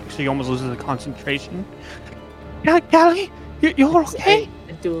a second, so he almost loses the concentration. Yeah, Callie, you're okay?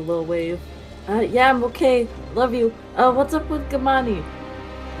 I do a little wave. Yeah, I'm okay. Love you. What's up with Gamani?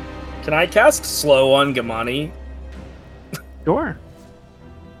 Can I cast slow on Gamani? Sure.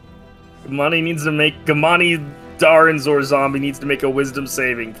 Gamani Daranzor zombie needs to make a wisdom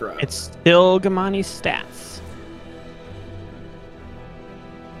saving throw. It's still Gamani's stats.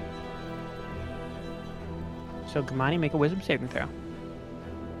 So Gamani, make a wisdom saving throw.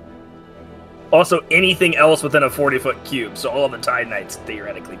 Also, anything else within a 40-foot cube, so all of the Tide Knights,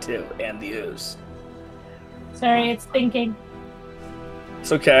 theoretically, too, and the Ooze. Sorry, it's thinking.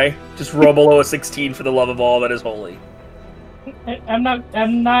 It's okay. Just roll below a 16 for the love of all that is holy. I'm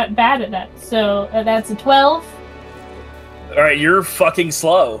not bad at that. So that's a 12. Alright, you're fucking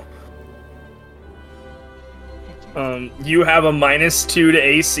slow. You have a -2 to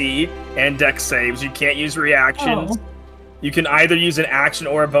AC and Dex saves. You can't use reactions. Oh. You can either use an action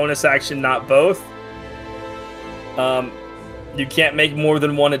or a bonus action, not both. You can't make more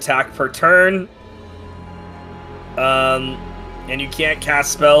than one attack per turn. And you can't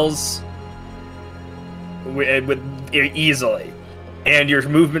cast spells with easily. And your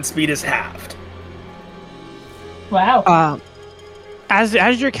movement speed is halved. Wow. As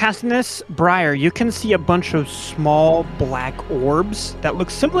you're casting this, Briar, you can see a bunch of small black orbs that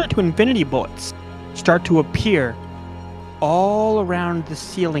look similar to infinity bullets start to appear all around the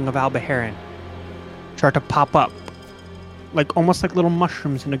ceiling of Albaharan. Start to pop up, almost like little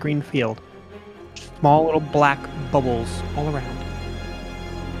mushrooms in a green field. Small little black bubbles all around.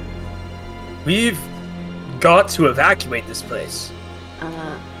 We've got to evacuate this place.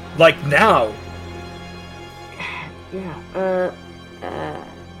 Now. Yeah,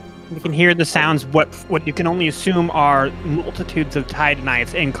 You can hear the sounds, what you can only assume are multitudes of Tide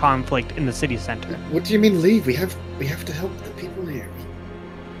Knights in conflict in the city center. What do you mean leave? We have to help the people here.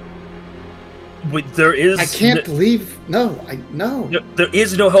 There is. I can't leave. No. There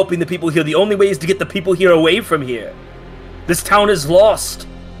is no helping the people here. The only way is to get the people here away from here. This town is lost.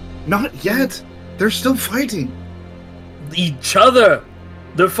 Not yet. They're still fighting. Each other.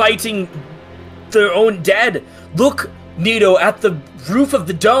 They're fighting their own dead. Look, Nito, at the roof of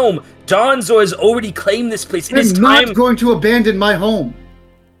the dome. Donzo has already claimed this place. It is I'm time. not going to abandon my home.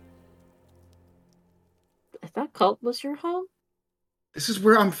 I thought Cult was your home? This is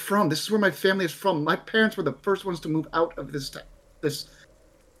where I'm from. This is where my family is from. My parents were the first ones to move out of this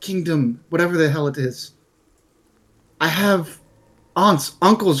kingdom, whatever the hell it is. I have aunts,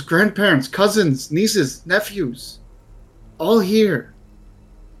 uncles, grandparents, cousins, nieces, nephews, all here.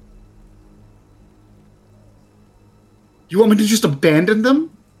 You want me to just abandon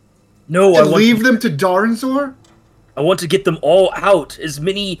them? No, And leave them to Daranzor? I want to get them all out. As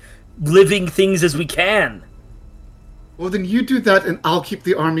many living things as we can. Well, then you do that, and I'll keep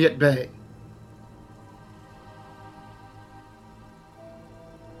the army at bay.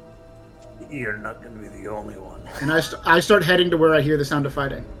 You're not going to be the only one. And I start heading to where I hear the sound of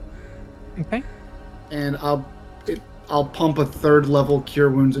fighting. Okay. And I'll pump a 3rd level cure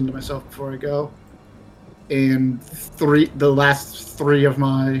wounds into myself before I go. And the last 3 of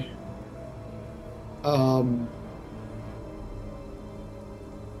my Balm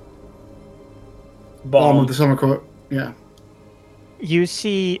of the Summer Court. Yeah. You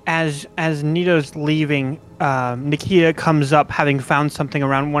see, as Nito's leaving, Nikita comes up, having found something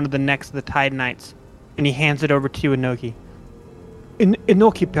around one of the necks of the Tide Knights, and he hands it over to you, Inoki.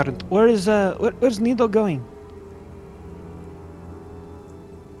 Inoki, parent, where's Nito going?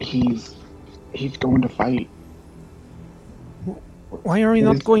 He's going to fight. Why are you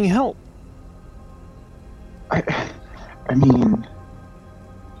not going help? I mean,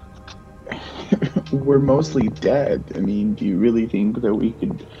 we're mostly dead. I mean, do you really think that we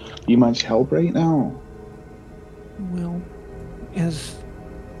could be much help right now? Well, as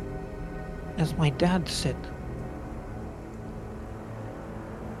my dad said,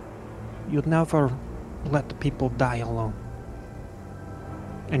 you'd never let the people die alone.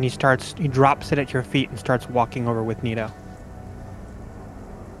 And he drops it at your feet and starts walking over with Nito.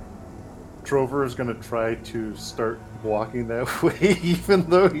 Trover is going to try to start walking that way, even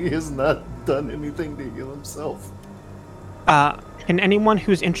though he has not done anything to heal himself. Can anyone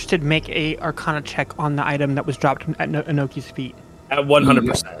who's interested make a Arcana check on the item that was dropped at Inoki's feet? At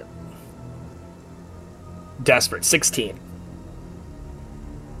 100%. Desperate. 16.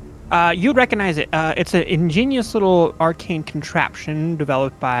 You'd recognize it. It's an ingenious little arcane contraption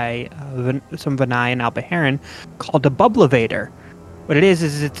developed by some Vanai and Albaharan called a Bubblevator. What it is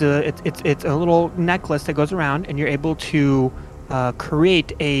it's a little necklace that goes around, and you're able to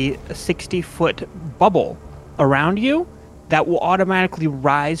create a 60-foot bubble around you that will automatically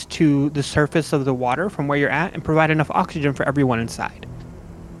rise to the surface of the water from where you're at and provide enough oxygen for everyone inside.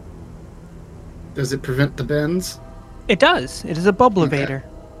 Does it prevent the bends? It does. It is a Bubblevator.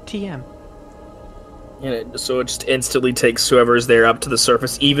 TM. And so it just instantly takes whoever's there up to the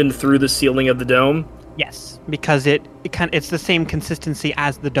surface, even through the ceiling of the dome? Yes, because it's the same consistency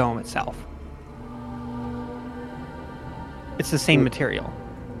as the dome itself. It's the same material.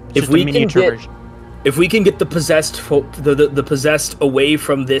 It's If just we a can miniature get, version. if we can get the possessed the possessed away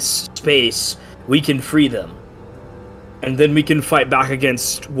from this space, we can free them, and then we can fight back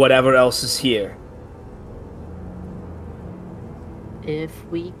against whatever else is here. If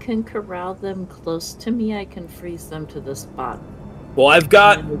we can corral them close to me, I can freeze them to the spot. Well, I've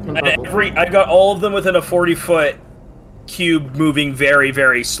got I got all of them within a 40-foot cube, moving very,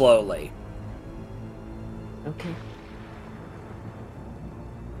 very slowly. Okay.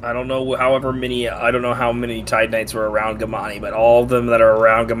 I don't know how many Tide Knights were around Gamani, but all of them that are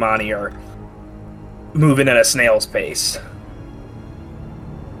around Gamani are moving at a snail's pace.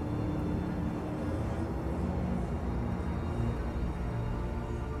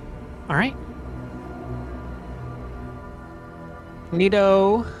 All right.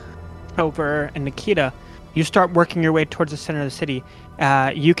 Nito, Tover, and Nikita, you start working your way towards the center of the city.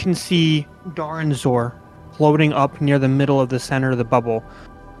 You can see Daranzor floating up near the middle of the center of the bubble,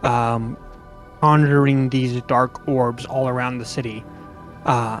 conjuring these dark orbs all around the city.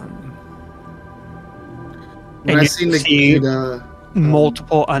 When and I you see see Nikita,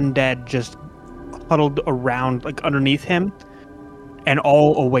 multiple undead just huddled around, like underneath him, and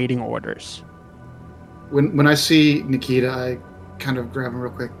all awaiting orders. when I see Nikita, I kind of grab him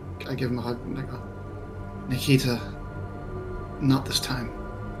real quick. I give him a hug and I go, Nikita, not this time.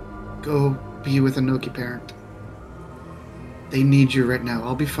 Go be with Inoki parent. They need you right now.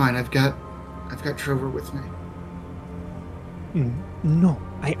 I'll be fine. I've got Trover with me. No,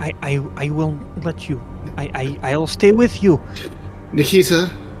 I will let you. I'll stay with you.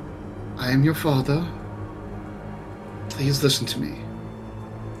 Nikita, I am your father. Please listen to me.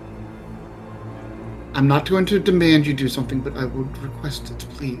 I'm not going to demand you do something, but I would request it,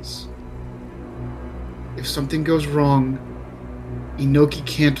 please. If something goes wrong, Inoki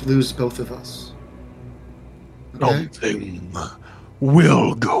can't lose both of us. Okay? Something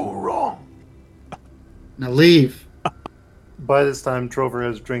will go wrong. Now leave. By this time, Trover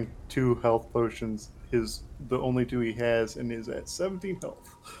has drank 2 health potions. The only 2 he has, and is at 17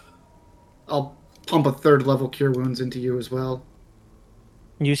 health. I'll pump a 3rd level cure wounds into you as well.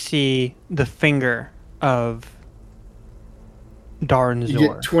 You see the finger of Darn You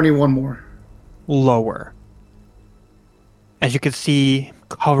Zor get 21 more. lower. As you can see,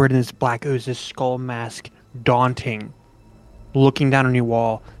 covered in this black ooze, this skull mask, daunting, looking down on your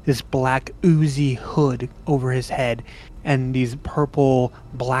wall, this black oozy hood over his head, and these purple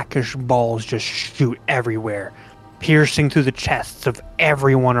blackish balls just shoot everywhere, piercing through the chests of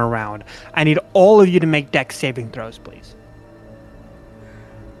everyone around. I need all of you to make dex saving throws, please.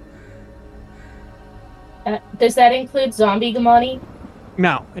 Does that include zombie Gamani?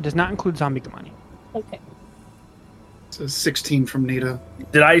 No, it does not include zombie Gamani. Okay. It's a 16 from Nito.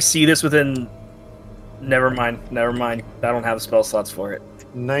 Did I see this within... Never mind. I don't have the spell slots for it.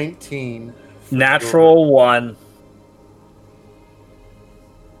 19. Natural 1.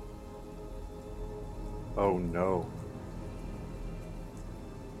 Oh no.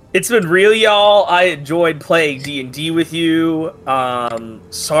 It's been real, y'all. I enjoyed playing D&D with you.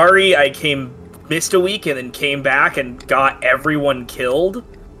 Sorry I missed a week and then came back and got everyone killed.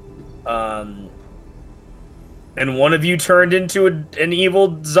 And one of you turned into an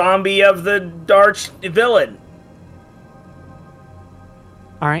evil zombie of the arch villain.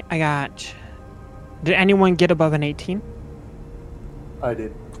 All right, I got... Did anyone get above an 18? I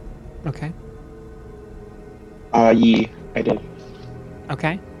did. Okay. Yeah, I did.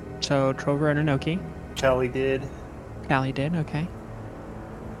 Okay. So Trover and Inoki. Callie did. Callie did, okay.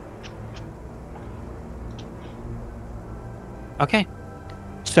 Okay.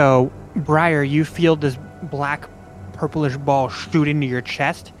 So, Briar, you feel this black purplish ball shoot into your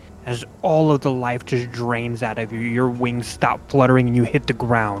chest as all of the life just drains out of you. Your wings stop fluttering and you hit the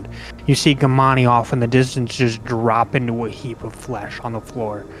ground. You see Gamani off in the distance just drop into a heap of flesh on the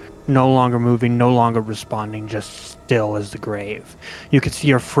floor. No longer moving, no longer responding, just still as the grave. You can see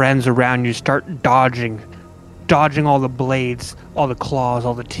your friends around you start dodging all the blades, all the claws,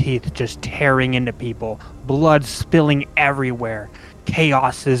 all the teeth, just tearing into people. Blood spilling everywhere.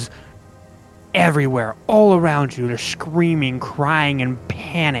 Chaos is everywhere, all around you. They're screaming, crying in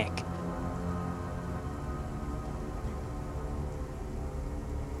panic.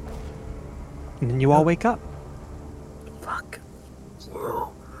 And then you all wake up. Fuck.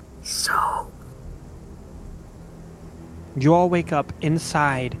 So. You all wake up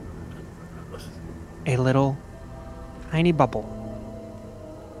inside a little tiny bubble.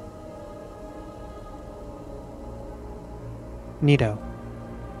 Nito.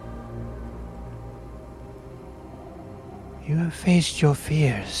 You have faced your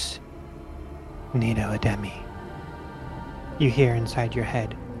fears, Nito Ademi. You hear inside your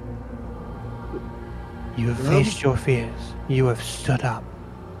head. You have faced your fears. You have stood up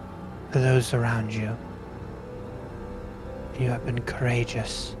for those around you. You have been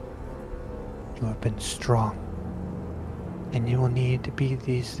courageous. You have been strong. And you will need to be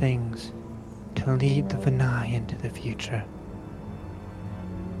these things to lead the Vanai into the future.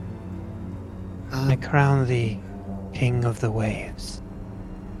 I crown thee King of the Waves.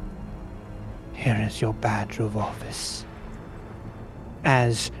 Here is your badge of office.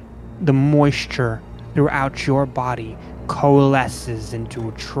 As the moisture throughout your body coalesces into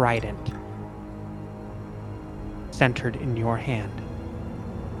a trident centered in your hand.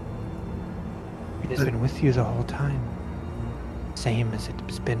 It has been with you the whole time, same as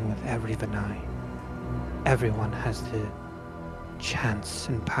it's been with every Vanai. Everyone has the chance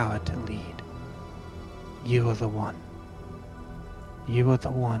and power to lead. You are the one. You are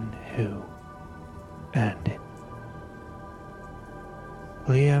the one who earned it.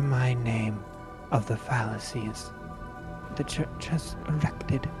 Clear my name of the fallacies the church has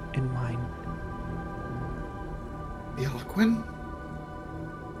erected in mine. The Eloquent?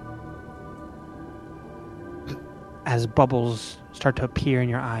 As bubbles start to appear in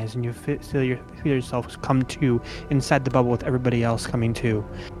your eyes and you feel yourself come to inside the bubble with everybody else coming to,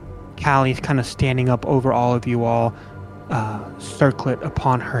 Callie's kind of standing up over all of you all, circlet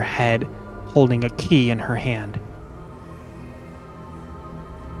upon her head, holding a key in her hand.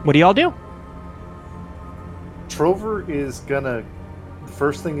 What do y'all do? Trover is gonna... The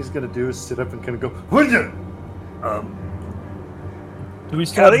first thing he's gonna do is sit up and kind of go, "What is it?" Do we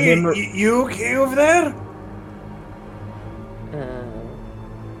still have Kelly, him? you okay over there?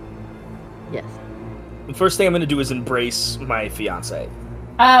 Yes. The first thing I'm going to do is embrace my fiance.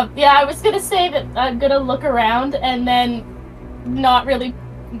 Yeah, I was gonna say that I'm gonna look around and then not really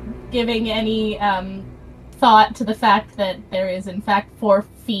giving any thought to the fact that there is in fact 4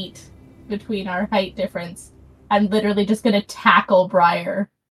 feet between our height difference, I'm literally just gonna tackle Briar.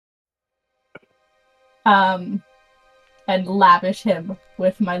 And lavish him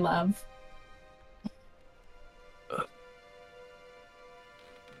with my love.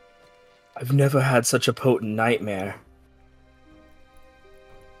 I've never had such a potent nightmare.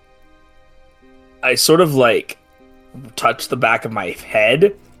 I sort of like touch the back of my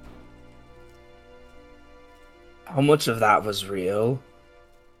head. How much of that was real?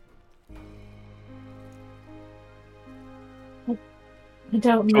 I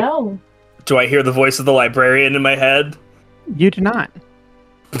don't know. Do I hear the voice of the librarian in my head? You do not.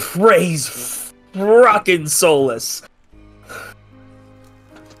 Praise rockin' Solus.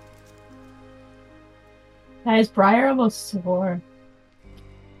 Guys, Briar almost swore.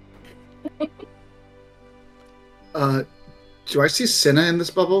 Do I see Cinna in this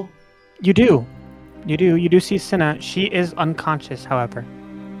bubble? You do. You do. You do see Cinna. She is unconscious, however.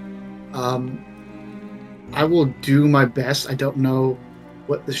 I will do my best. I don't know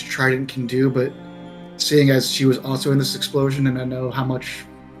what this trident can do, but seeing as she was also in this explosion and I know how much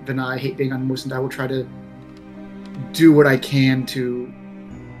Vinay hate being unmoistened, I will try to do what I can to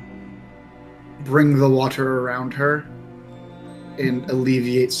bring the water around her and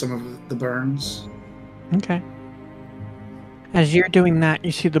alleviate some of the burns. Okay. As you're doing that,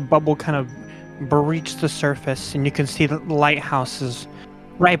 you see the bubble kind of breach the surface, and you can see the lighthouse is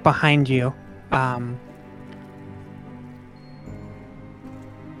right behind you.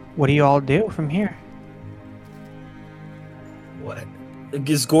 What do you all do from here? What?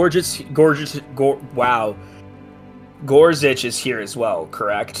 Is wow. Gorzich is here as well,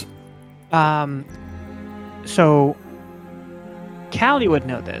 correct? So Callie would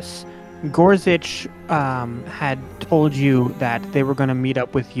know this. Gorzich had told you that they were going to meet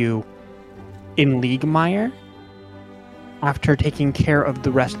up with you in Liegmeyer after taking care of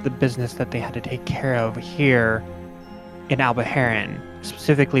the rest of the business that they had to take care of here in Albaharan,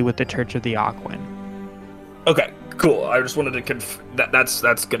 specifically with the Church of the Aquin. Okay, cool. I just wanted to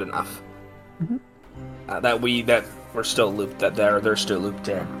that's good enough. Mm-hmm. That we're still looped. That they're still looped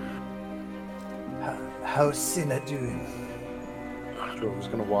in. How's Cinna doing? Drover's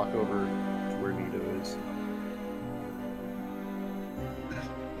gonna walk over to where Nito is.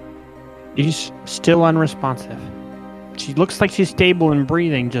 She's still unresponsive. She looks like she's stable and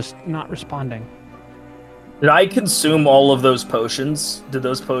breathing, just not responding. Did I consume all of those potions? Did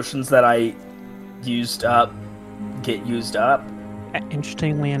those potions that I used up get used up?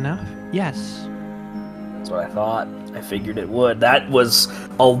 Interestingly enough, yes. That's what I thought. I figured it would. That was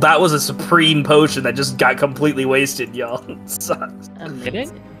a supreme potion that just got completely wasted, y'all. Sucks. Did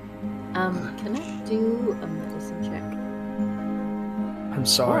it? Can I do a medicine check? I'm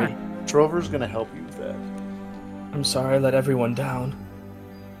sorry. Drover's gonna help you with that. I'm sorry I let everyone down.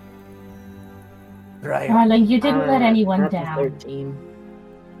 Right. Darling, you didn't let anyone That's a down. 13.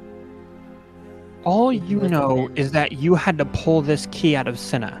 All you know is that you had to pull this key out of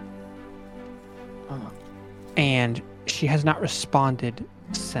Cinna, Oh. and she has not responded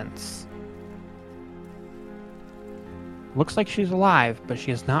since. Looks like she's alive, but she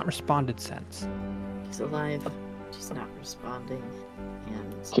has not responded since. She's alive. She's not responding,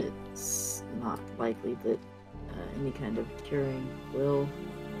 and it's not likely that any kind of curing will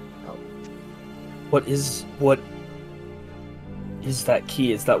help. What is that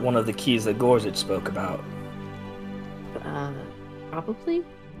key? Is that one of the keys that Gorzich spoke about? Probably.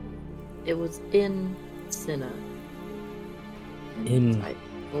 It was in Cinna. In- I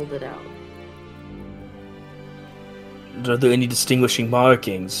pulled it out. Are there any distinguishing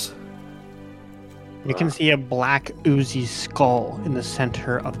markings? You can see a black oozy skull in the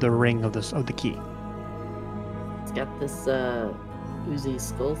center of the ring of the key. It's got this oozy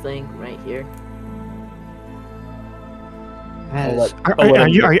skull thing right here.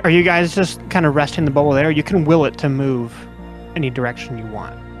 Are you guys just kind of resting the bubble there? You can will it to move any direction you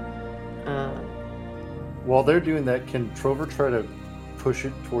want. While they're doing that, can Trover try to push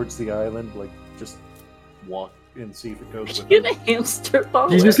it towards the island? Like, just walk and see if it goes with You're it? gonna hamster ball.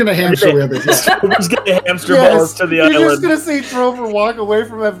 He's just gonna hamster wheel this. Yeah. Who's gonna hamster balls to the You're island? just gonna see Trover walk away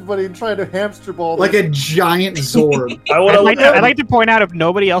from everybody and try to hamster ball Like them. a giant Zord. I'd like to point out, if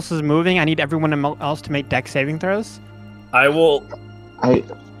nobody else is moving, I need everyone else to make dex saving throws. I will. I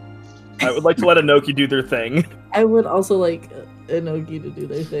I would like to let Inoki do their thing. I would also like Inoki to do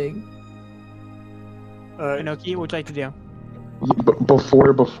their thing. Inoki, what would you like to do?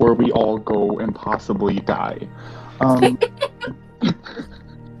 before we all go and possibly die. I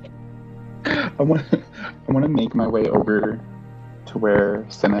want to make my way over to where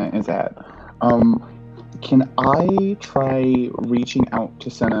Senna is at. Can I try reaching out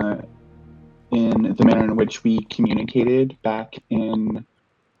to Senna in the manner in which we communicated back in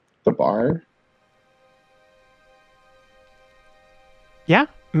the bar? Yeah,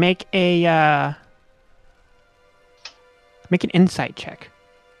 make an insight check.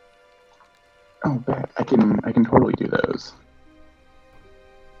 Oh, bet. I can totally do those.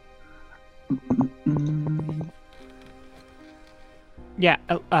 Yeah,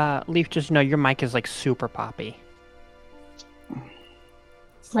 Leaf, just know your mic is like super poppy.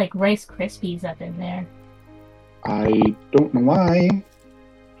 It's like Rice Krispies up in there. I don't know why.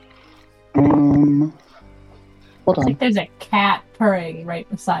 Hold It's on. like there's a cat purring right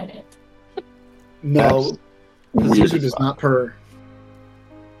beside it. No, Weird Zuzu as does fuck. not purr.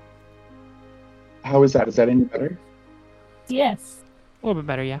 How is that? Is that any better? Yes. A little bit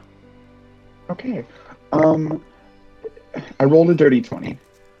better, yeah. Okay. I rolled a dirty 20.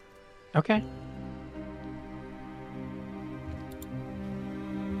 Okay.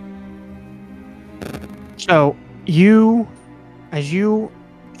 So, as you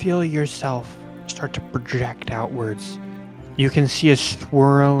feel yourself start to project outwards, you can see a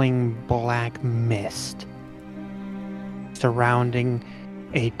swirling black mist surrounding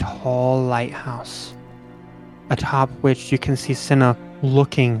a tall lighthouse, atop which you can see Cinna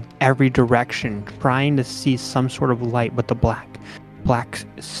looking every direction, trying to see some sort of light, but the black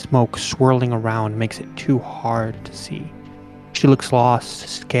smoke swirling around makes it too hard to see. She looks lost,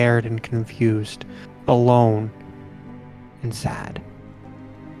 scared, and confused, alone, and sad.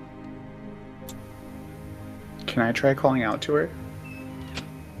 Can I try calling out to her?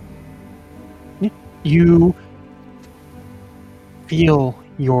 You feel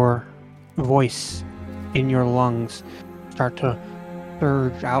your voice in your lungs start to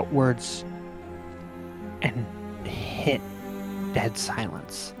surge outwards and hit dead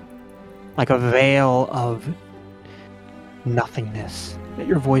silence. Like a veil of nothingness that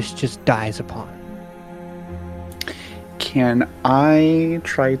your voice just dies upon. Can I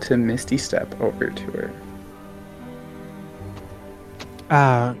try to Misty Step over to her?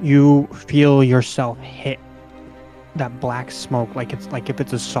 You feel yourself hit that black smoke like if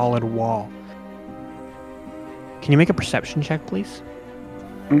it's a solid wall. Can you make a perception check, please?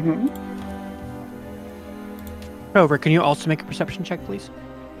 Mm-hmm. Rover, can you also make a perception check, please?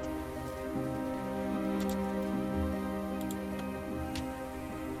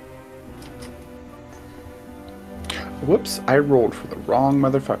 Whoops, I rolled for the wrong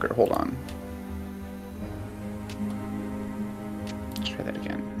motherfucker. Hold on. Let's try that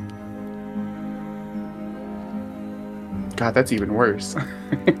again. God, that's even worse.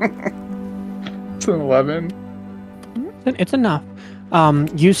 It's an 11. It's enough.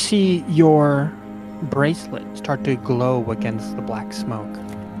 You see your bracelet start to glow against the black smoke.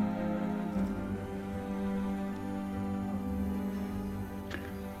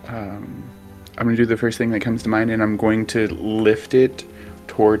 I'm going to do the first thing that comes to mind, and I'm going to lift it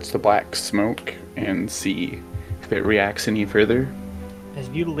towards the black smoke and see if it reacts any further. As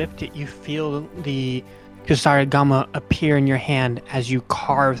you lift it, you feel the Kusarigama appear in your hand as you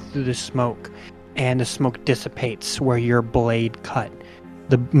carve through the smoke, and the smoke dissipates where your blade cut.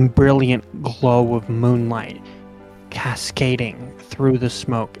 The brilliant glow of moonlight cascading through the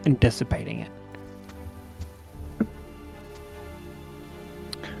smoke and dissipating it.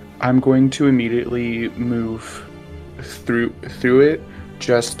 I'm going to immediately move through it,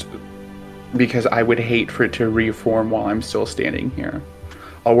 just because I would hate for it to reform while I'm still standing here.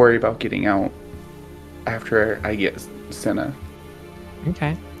 I'll worry about getting out after I get Senna.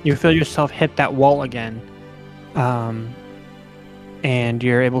 Okay. You feel yourself hit that wall again. And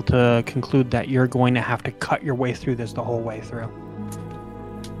you're able to conclude that you're going to have to cut your way through this the whole way through.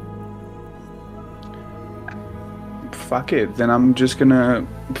 Fuck it, then I'm just gonna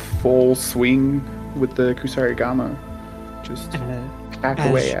full swing with the Kusarigama. Just hack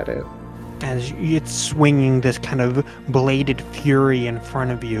away at it. As it's swinging this kind of bladed fury in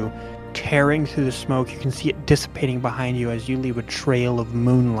front of you, tearing through the smoke, you can see it dissipating behind you as you leave a trail of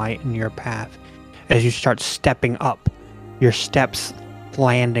moonlight in your path. As you start stepping up, your steps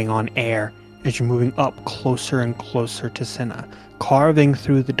landing on air as you're moving up closer and closer to Senna, carving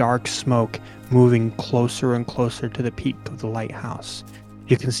through the dark smoke, moving closer and closer to the peak of the lighthouse.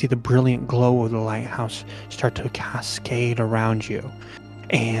 You can see the brilliant glow of the lighthouse start to cascade around you.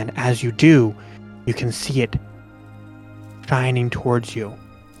 And as you do, you can see it shining towards you,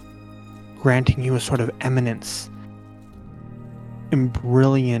 granting you a sort of eminence and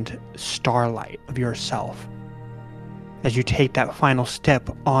brilliant starlight of yourself. As you take that final step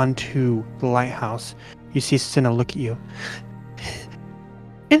onto the lighthouse, you see Senna look at you.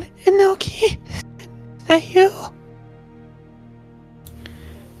 Inoki? Is that you?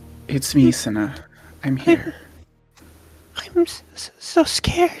 It's me, Senna. I'm here. I'm so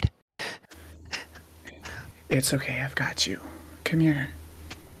scared. It's okay, I've got you. Come here.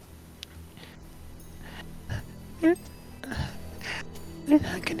 They're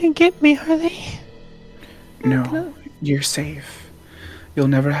not gonna get me, are they? No, you're safe. You'll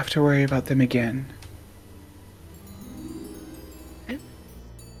never have to worry about them again.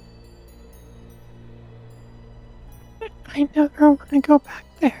 I never want to go back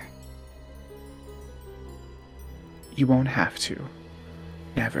there. You won't have to.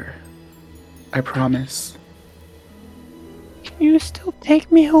 Never. I promise. Can you still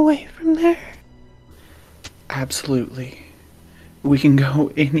take me away from there? Absolutely. We can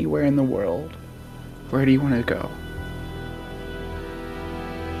go anywhere in the world. Where do you want to go?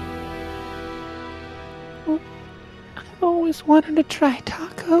 I've always wanted to try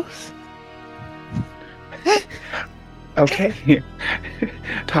tacos. Okay.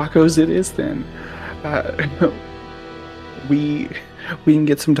 Tacos it is then. We can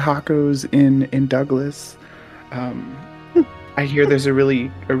get some tacos in Douglas. I hear there's a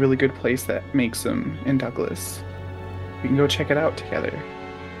really good place that makes them in Douglas. We can go check it out together.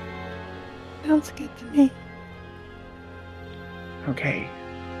 Sounds good to me. Okay.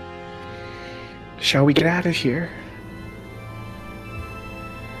 Shall we get out of here?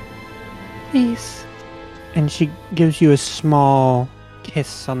 Please. And she gives you a small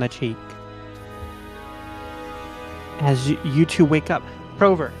kiss on the cheek. As you two wake up,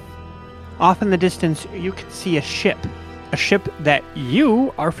 Prover, off in the distance, you can see a ship that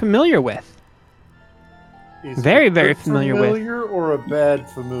you are familiar with. Is Very, it a very good familiar with. familiar or a bad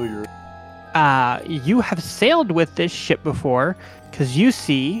familiar? You have sailed with this ship before, because you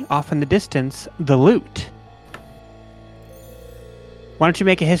see, off in the distance, the loot. Why don't you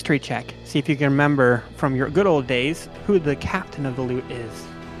make a history check? See if you can remember from your good old days who the captain of the loot is.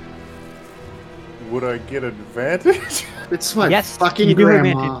 Would I get advantage? It's my Yes, fucking you do have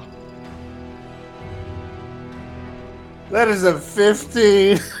grandma. advantage. That is a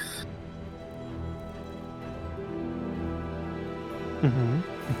 15.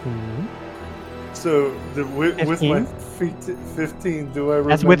 So with my 15, do I remember?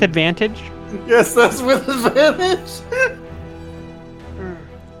 That's with advantage? Yes, that's with advantage.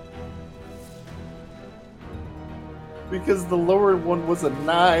 Because the lower one was a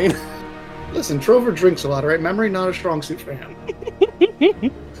 9. Listen, Trover drinks a lot, right? Memory not a strong suit for him.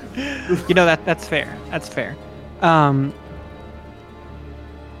 You know, that's fair. That's fair.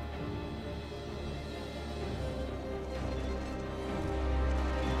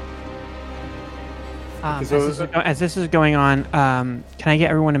 As this is going on, can I get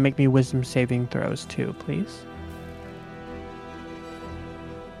everyone to make me wisdom saving throws too, please?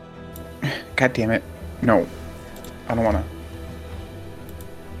 God damn it. No. I don't want to.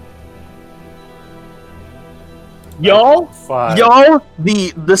 Y'all, 5.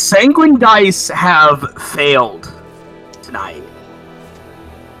 the sanguine dice have failed tonight.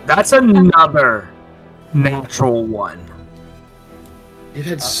 That's another natural one. You've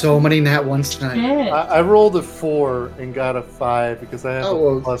had so many nat ones tonight. Shit. I rolled a 4 and got a 5 because I have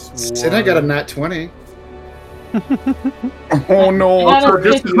a plus 1. Sid, I got a nat 20. Oh no. That So is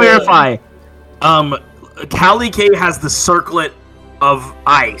just to 15. clarify, Callie K has the circlet of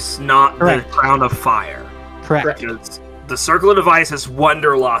ice, not Correct. the crown of fire. Correct. Because the circlet of ice is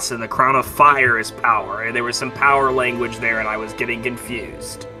Wonderlust and the crown of fire is power. And there was some power language there and I was getting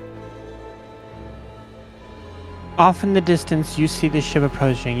confused. Off in the distance, you see the ship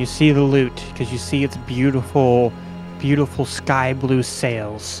approaching. You see the loot, because you see its beautiful, beautiful sky blue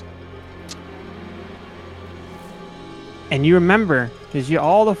sails. And you remember, because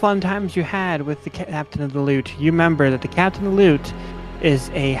all the fun times you had with the captain of the loot, you remember that the captain of the loot is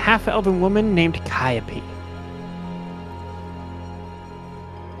a half-elven woman named Calliope.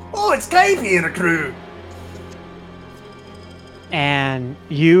 Oh, it's Calliope and a crew! And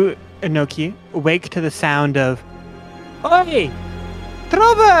you, Inoki, awake to the sound of, "Oi!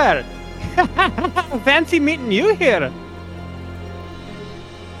 Trover! Fancy meeting you here.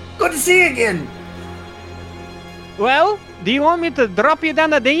 Good to see you again! Well, do you want me to drop you down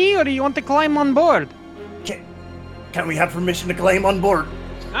the dinghy or do you want to climb on board?" Can we have permission to climb on board?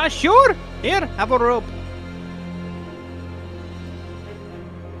 Sure. Here, have a rope.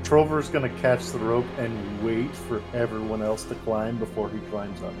 Trover's gonna catch the rope and wait for everyone else to climb before he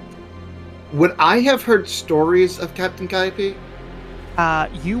climbs up. Would I have heard stories of Captain Calliope?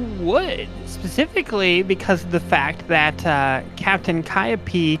 You would, specifically because of the fact that Captain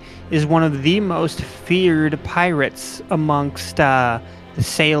Calliope is one of the most feared pirates amongst the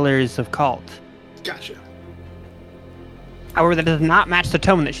sailors of Cult. Gotcha. However, that does not match the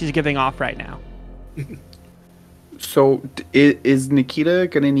tone that she's giving off right now. So, is Nikita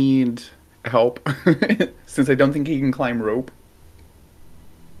gonna need help? Since I don't think he can climb rope.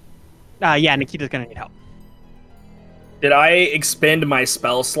 Yeah, Nikita's gonna need help. Did I expend my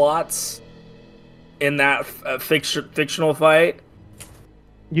spell slots in that fictional fight?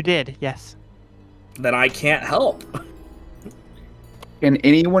 You did, yes. Then I can't help. Can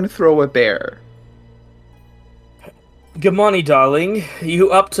anyone throw a bear? Gamani, darling,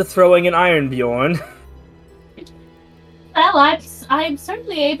 you up to throwing an Ironbjorn? Well, I'm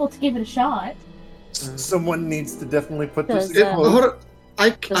certainly able to give it a shot. Someone needs to definitely put this Does, in. Hold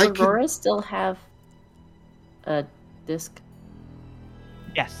on. Does Aurora still have a disc?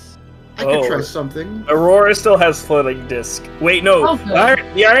 Yes. I could try something. Aurora still has floating disc. Wait, no. Oh, good.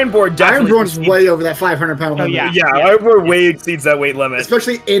 The Ironborn definitely... Ironborn's way over that 500-pound limit. yeah. Yeah, Ironborn way exceeds that weight limit.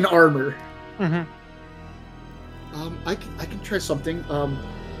 Especially in armor. Mm-hmm. I can try something.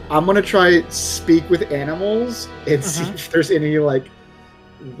 I'm gonna try speak with animals and see if there's any like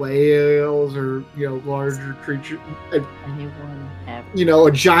whales or larger creature. Anyone have?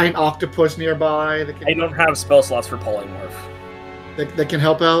 A giant octopus nearby that I don't have spell slots for polymorph. that can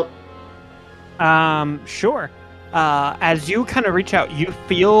help out. Sure. As you kind of reach out, you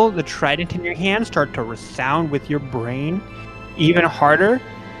feel the trident in your hand start to resound with your brain even harder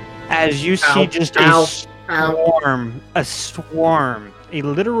as you see just a swarm, a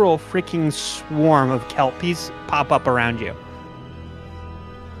literal freaking swarm of kelpies pop up around you.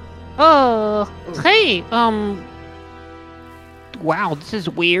 Hey, wow, this is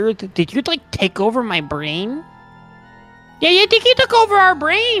weird. Did you, take over my brain? Yeah, you think you took over our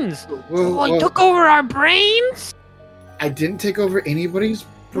brains? You took over our brains? I didn't take over anybody's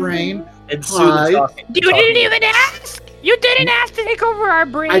brain. It's You didn't even ask! You didn't ask to take over our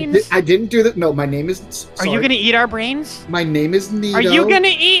brains! I didn't do that. No, my name is... Are you gonna eat our brains? My name is Nito. Are you gonna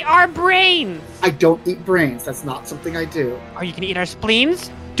eat our brains? I don't eat brains. That's not something I do. Are you gonna eat our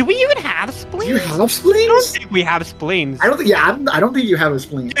spleens? Do we even have spleens? Do you have I don't spleens? think we have spleens. I don't think. Yeah, I don't think you have a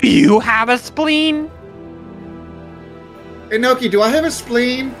spleen. Do you have a spleen? Inoki, do I have a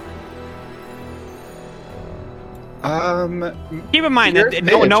spleen? Keep in mind that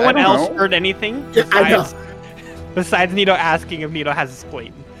no one else heard anything Yeah, I know. besides Nito asking if Nito has a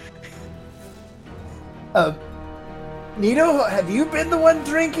spleen. Nito, have you been the one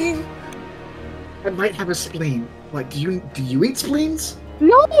drinking? I might have a spleen. What? Do you eat spleens?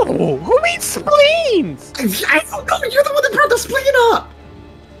 No! Who eats spleens? I don't know. You're the one that brought the spleen up.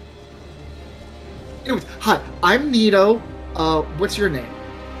 Anyways, hi. I'm Nito. What's your name?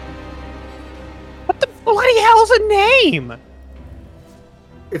 What the bloody hell's a name?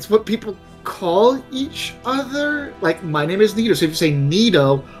 It's what people call each other. Like, my name is Nito. So if you say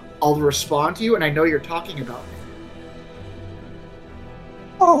Nito, I'll respond to you, and I know you're talking about me.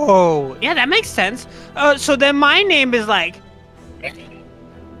 Oh, yeah, that makes sense. So then my name is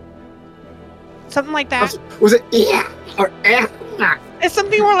something like that. Was it yeah or eh? It's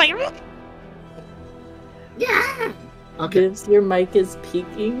something more like Yeah. Okay. Gibbs, your mic is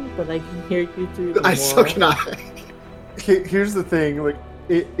peaking, but I can hear you through the wall. So can I. Here's the thing, like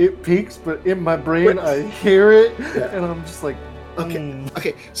it peaks, but in my brain I hear it, and I'm just like, Okay.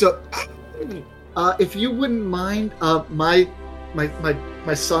 Okay. So, if you wouldn't mind, my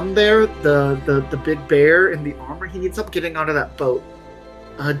son there, the big bear in the armor, he needs help getting onto that boat.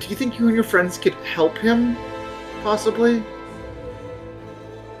 Do you think you and your friends could help him, possibly?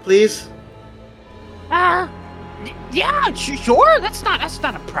 Please. Yeah, sure. That's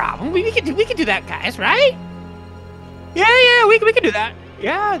not a problem. We can do that, guys. Right? Yeah, we can do that.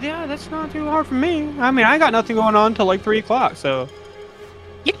 Yeah, that's not too hard for me. I mean, I got nothing going on till 3 o'clock, so.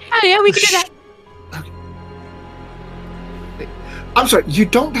 Yeah, we can do that. Okay. I'm sorry, you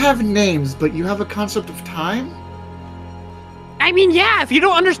don't have names, but you have a concept of time? I mean, yeah. If you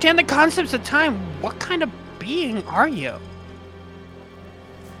don't understand the concepts of time, what kind of being are you?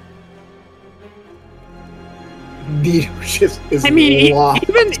 Nito just is lost.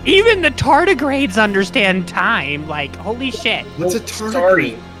 even the tardigrades understand time. Like, holy shit. What's a tardigrade?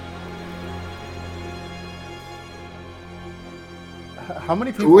 Sorry. how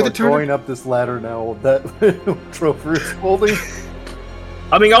many Who people are are the going up this ladder now that Trover is holding?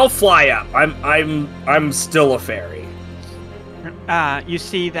 I mean, I'll fly up. I'm still a fairy. You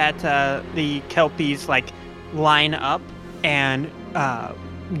see that the kelpies line up and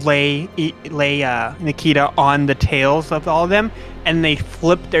lay Nikita on the tails of all of them, and they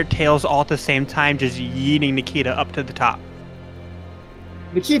flip their tails all at the same time, just yeeting Nikita up to the top.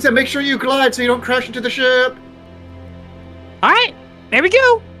 Nikita, make sure you glide so you don't crash into the ship. All right. There we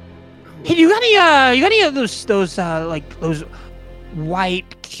go. Hey, you got any of those like those white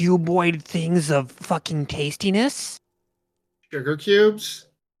cuboid things of fucking tastiness? Sugar cubes?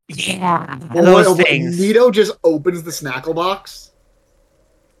 Yeah, Oh, those things. Nito just opens the snackle box.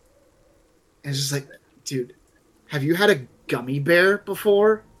 And it's just like, dude, have you had a gummy bear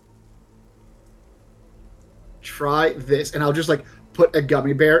before? Try this. And I'll just like put a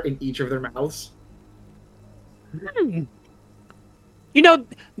gummy bear in each of their mouths. You know,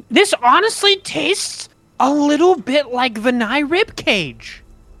 this honestly tastes a little bit like Vinai ribcage.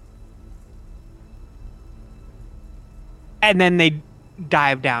 And then they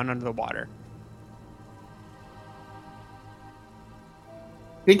dive down under the water.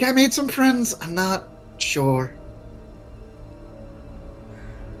 Think I made some friends? I'm not sure.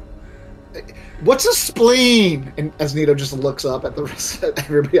 What's a spleen? And as Nito just looks up at the rest of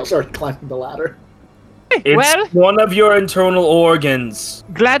everybody else already climbing the ladder. It's Well, one of your internal organs.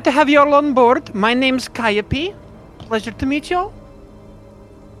 glad to have you all on board. My name's Kayapi. Pleasure to meet you all.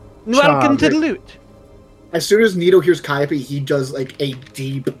 Welcome to the loot. As soon as Nito hears Kayapi, he does like a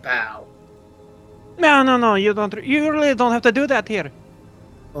deep bow. No, you really don't have to do that here.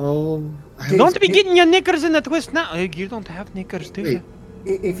 Oh, Don't be getting your knickers in a twist now. You don't have knickers, do you?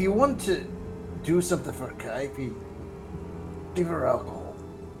 If you want to do something for Kaipi, give her alcohol.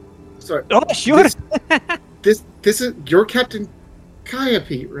 Sorry. Oh, sure. This is you're Captain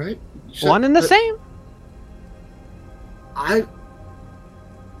Kayapi, right? One and the same.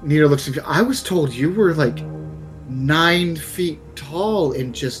 Nito looks at you. I was told you were like 9 feet tall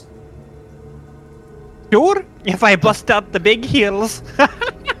and just. Sure, if I bust out the big heels.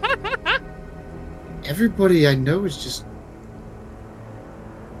 Everybody I know is just.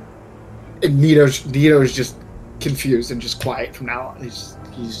 And Nito's just confused and just quiet from now on. He's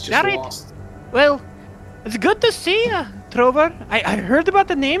just All right. lost. Well, it's good to see you, Trover. I heard about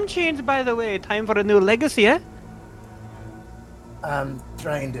the name change, by the way. Time for a new legacy, eh? I'm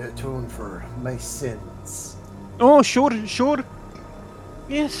trying to atone for my sins. Oh, sure.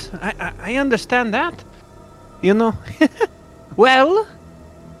 Yes, I understand that. You know. Well,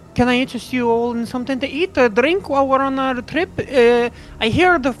 can I interest you all in something to eat or drink while we're on our trip? I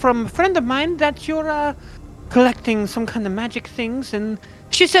heard from a friend of mine that you're collecting some kind of magic things, and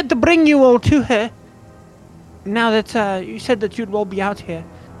she said to bring you all to her. Now that you said that you'd all be out here.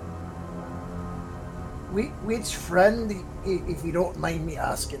 Which friend, if you don't mind me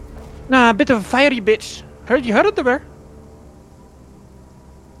asking? Nah, a bit of a fiery bitch. Heard you heard of her.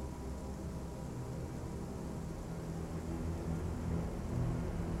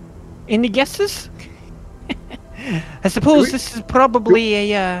 Any guesses? I suppose this is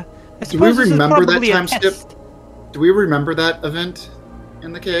probably a. Do we remember that time skip? Do we remember that event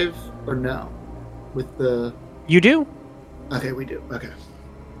in the cave or no? With the. You do. Okay, we do. Okay.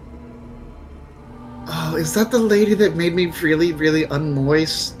 Oh, is that the lady that made me really, really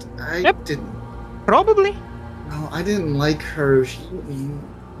unmoist? I didn't. Probably. No, I didn't like her.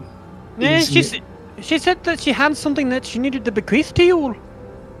 Yeah, she said that she had something that she needed to bequeath to you all.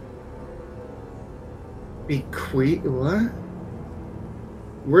 Bequeath?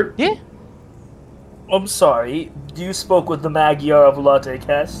 What? Yeah. I'm sorry. You spoke with the Magyar of Latte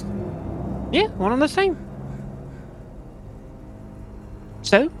Kest? Yeah, one and the same.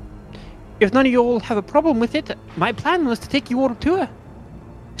 So, if none of you all have a problem with it, my plan was to take you all to her.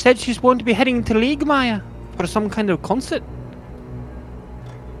 Said she's going to be heading to Liegmeier for some kind of concert.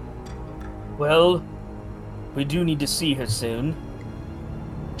 Well, we do need to see her soon.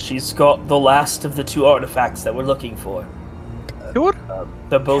 She's got the last of the 2 artifacts that we're looking for. Sure.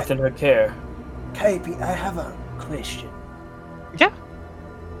 They're both in her care. Kaipi, I have a question. Yeah.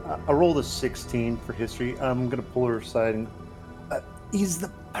 I rolled a 16 for history. I'm gonna pull her aside and. Is the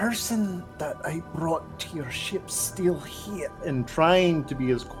person that I brought to your ship still here? And trying to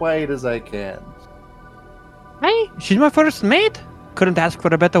be as quiet as I can. Hey, she's my first mate. Couldn't ask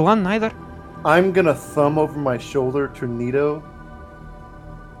for a better one either. I'm gonna thumb over my shoulder to Nito.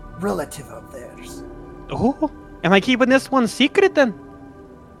 Relative of theirs. Oh, am I keeping this one secret then?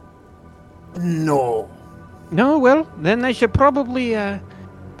 No. No, well, then I should probably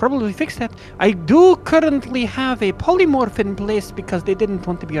fix that. I do currently have a polymorph in place because they didn't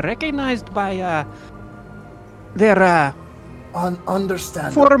want to be recognized by their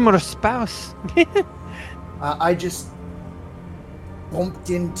Understandable. former spouse. I just bumped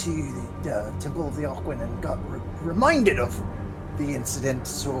into the Temple of the Aquan and got reminded of the incident,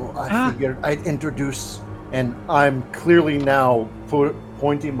 so I figured I'd introduce. And I'm clearly now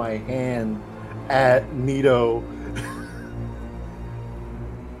pointing my hand at Nito.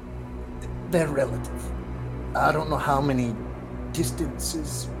 They're relative. I don't know how many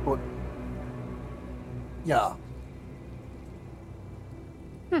distances, but yeah.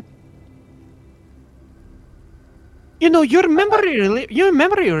 You know, your memory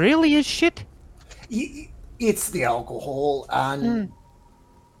really is shit. It's the alcohol and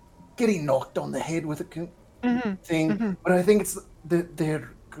getting knocked on the head with a thing. But I think it's their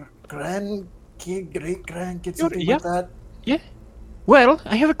grandkid, great grandkid, something like that. Yeah. Well,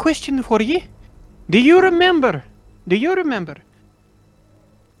 I have a question for you. Do you remember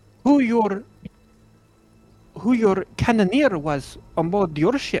who your cannoneer was on board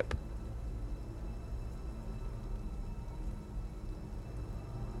your ship?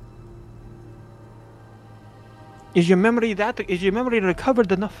 Is your memory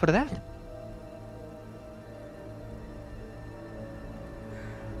recovered enough for that?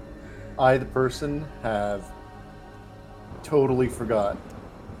 I, the person, have totally forgot.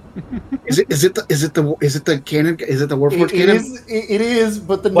 Is it the cannon? Is it the Warforged cannon? It is,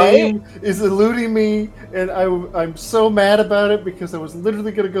 but the name is eluding me, and I'm so mad about it because I was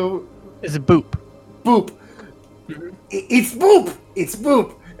literally gonna go. It's Boop. Boop. It's Boop. It's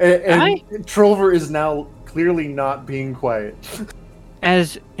Boop. And Trover is now clearly not being quiet.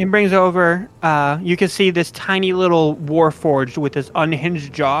 As it brings over, you can see this tiny little Warforged with this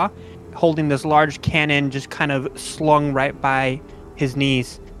unhinged jaw, holding this large cannon, just kind of slung right by his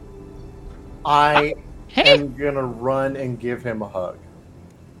knees. I am gonna run and give him a hug.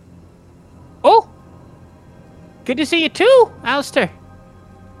 Oh! Good to see you too, Alistair.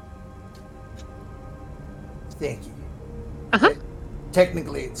 Thank you. Uh-huh.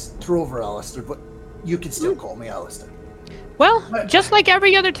 Technically, it's Trover Alistair, but you can still call me Alistair. Well, just like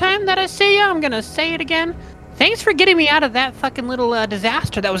every other time that I see you, I'm gonna say it again. Thanks for getting me out of that fucking little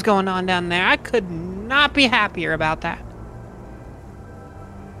disaster that was going on down there. I could not be happier about that.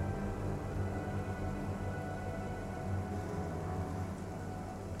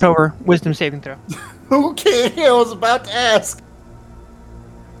 Over. Wisdom saving throw. Okay, I was about to ask.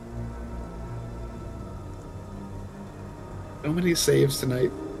 So many saves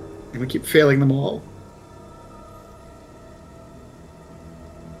tonight, and we keep failing them all.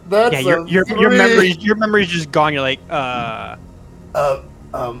 That's your memory's just gone. You're like,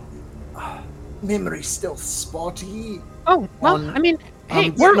 memory's still spotty. Oh well, I mean, hey,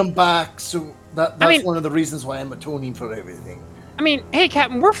 I'm getting them back, so that's one of the reasons why I'm atoning for everything. I mean, hey,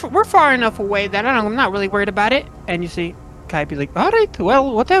 Captain, we're far enough away that I'm not really worried about it. And you see Kai be like, all right,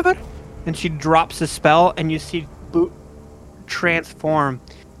 well, whatever. And she drops the spell, and you see Boot transform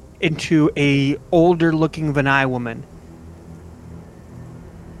into a older-looking Vanai woman.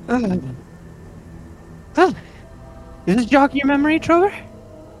 Is this jogging your memory, Trover?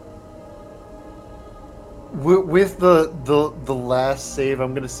 With the last save,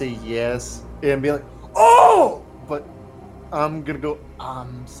 I'm gonna say yes and be like, oh, but I'm gonna go.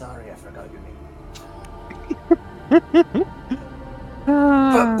 I'm sorry, I forgot your name.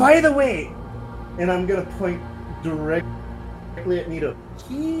 But by the way, and I'm gonna point directly at Nito.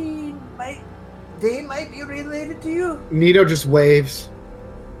 They might be related to you. Nito just waves.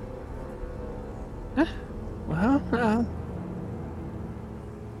 Well,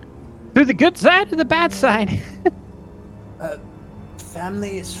 through the good side or the bad side?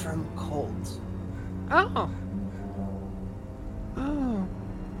 Family is from Colt. Oh.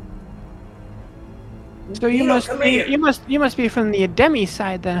 So you must be from the Ademi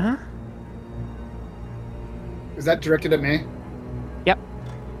side then, huh? Is that directed at me? Yep.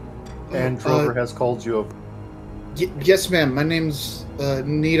 And Trover has called you up. Yes, ma'am. My name's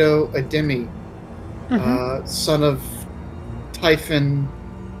Nito Ademi, son of Typhon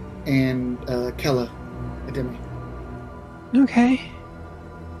and Kella Ademi. Okay.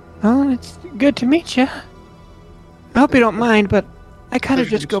 Well, it's good to meet you. I hope you don't mind, but I kind of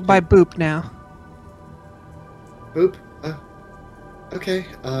just go by Boop now. Boop? Okay.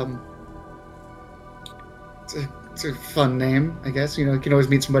 It's a fun name, I guess. You know, you can always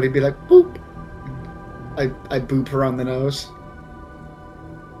meet somebody and be like, Boop! I boop her on the nose.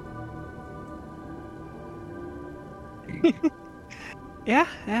 Yeah,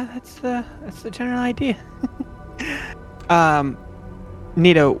 that's the general idea.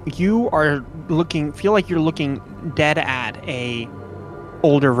 Nito, you are feel like you're looking dead at a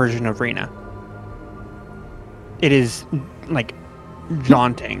older version of Rena. It is like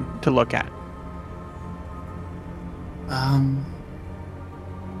daunting to look at.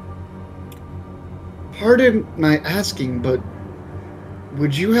 Pardon my asking, but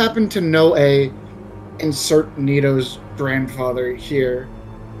would you happen to know insert Nito's grandfather here?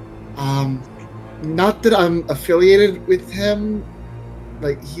 Not that I'm affiliated with him,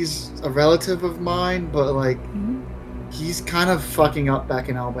 like he's a relative of mine, but like, He's kind of fucking up back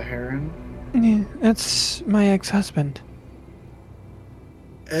in Albaharan. Yeah, that's my ex-husband.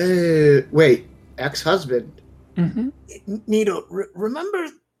 Wait, ex-husband? Mm-hmm. Nito, remember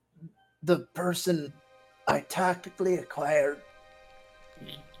the person I tactically acquired?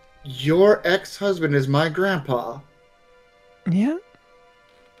 Your ex-husband is my grandpa. Yeah,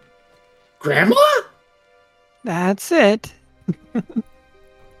 Grandma? that's it.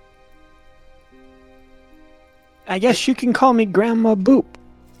 I guess you can call me Grandma Boop.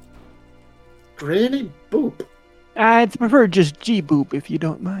 Granny Boop. I'd prefer just G Boop if you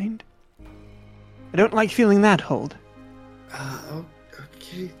don't mind. I don't like feeling that old.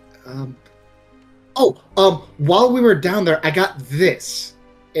 Okay. While we were down there, I got this.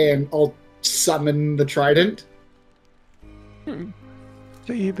 And I'll summon the trident.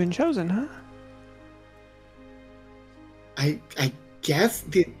 So you've been chosen, huh? I guess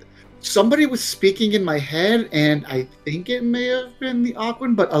somebody was speaking in my head, and I think it may have been the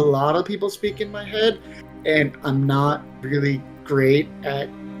Aquan, but a lot of people speak in my head, and I'm not really great at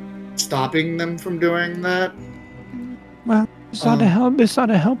stopping them from doing that. Well, this ought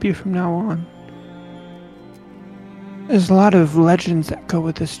to help you from now on. There's a lot of legends that go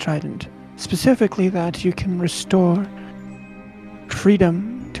with this trident. Specifically that you can restore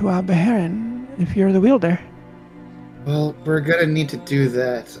freedom to Albaharan if you're the wielder. Well, we're gonna need to do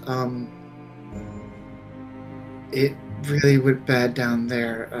that. It really went bad down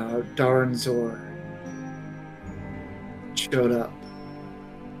there. Daranzor showed up.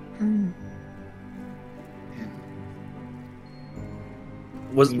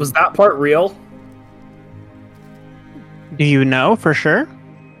 Was that part real? Do you know for sure?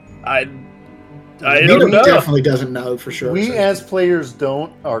 I He don't know. definitely doesn't know for sure. We so- as players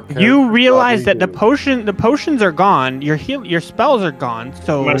don't. Our You realize that probably the potions are gone. Your spells are gone.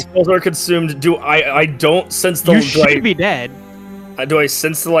 So My spells are consumed. I don't sense the. you should be dead. Do I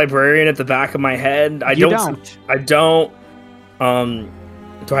sense the librarian at the back of my head? You don't. I don't.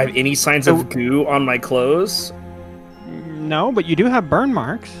 Do I have any signs of goo on my clothes? No, but you do have burn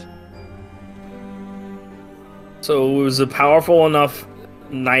marks. So it was a powerful enough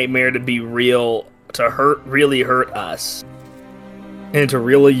nightmare to be real, to really hurt us, and to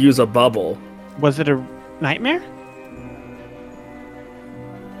really use a bubble. Was it a nightmare?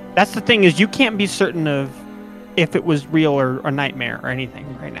 That's the thing, is you can't be certain of if it was real or a nightmare or anything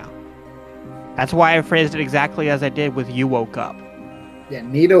right now. That's why I phrased it exactly as I did with "you woke up." Yeah,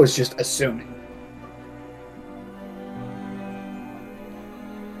 Nito is just assuming.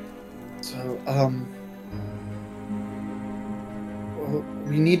 So, well,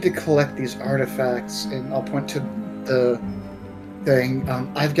 we need to collect these artifacts, and I'll point to the thing.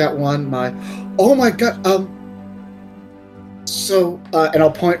 I've got one. Oh my god. And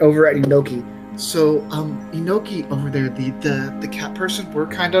I'll point over at Inoki. So, Inoki over there, the cat person, we're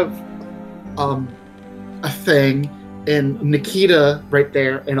kind of, a thing. And Nikita right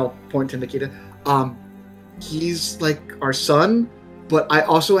there, and I'll point to Nikita. He's like our son, but I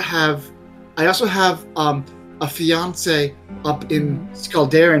also have a fiance up in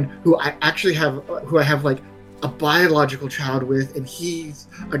Skaldarin who I have like a biological child with, and he's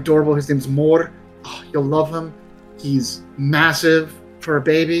adorable. His name's Mor. Oh, you'll love him. He's massive for a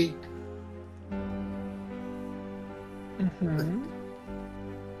baby. Mm-hmm.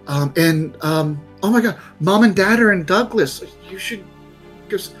 Oh my god, Mom and Dad are in Douglas. You should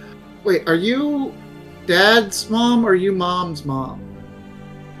just wait. Are you Dad's mom or are you Mom's mom?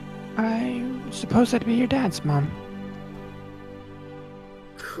 I suppose that'd be your dad's mom.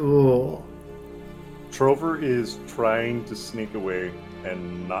 Cool. Trover is trying to sneak away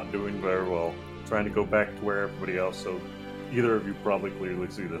and not doing very well. Trying to go back to where everybody else. So either of you probably clearly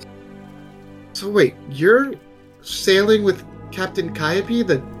see this. So wait, you're sailing with Captain Kyapi,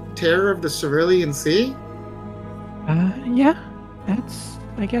 the terror of the Cerulean Sea? Yeah.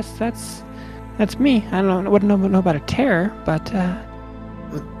 I guess that's me. I wouldn't know about a terror, but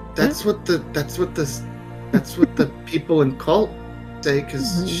That's what the people in cult say.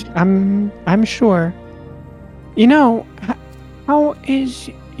 Because I'm sure. You know, how is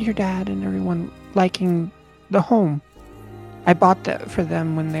your dad and everyone liking the home? I bought that for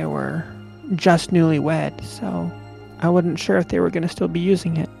them when they were just newlywed, so I wasn't sure if they were going to still be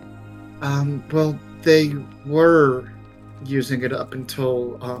using it. Well, they were using it up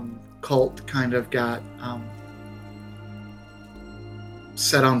until cult kind of got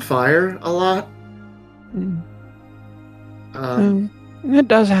set on fire a lot. It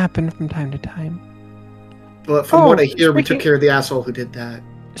does happen from time to time. But from what I hear, we took care of the asshole who did that.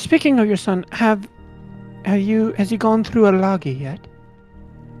 Speaking of your son, has he gone through a loggy yet?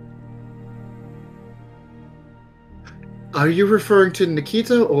 Are you referring to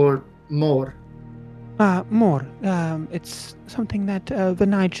Nikita or Mor? More. It's something that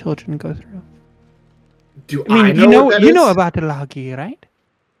Vinay children go through. Do I mean, I know what that you know is? about Alagi, right?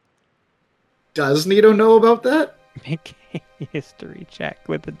 Does Nito know about that? Make a history check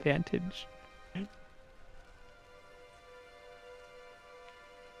with advantage.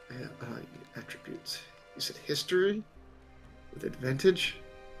 Attributes. You said history with advantage?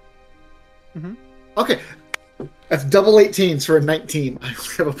 Mm-hmm. Okay. That's double 18s for a 19. I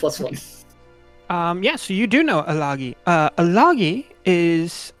have a +1. Yeah, so you do know Alagi. Alagi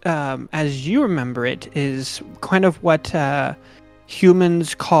is, as you remember it, is kind of what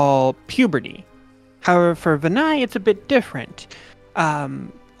humans call puberty. However, for Vinay, it's a bit different.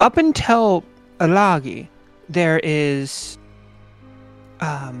 Up until Alagi, there is...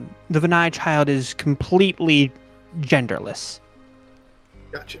 the Vinay child is completely genderless.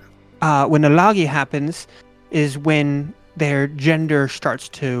 Gotcha. When Alagi happens is when their gender starts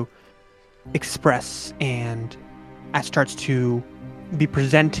to express and starts to be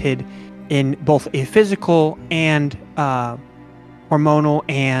presented in both a physical and hormonal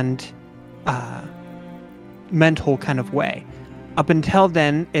and mental kind of way. Up until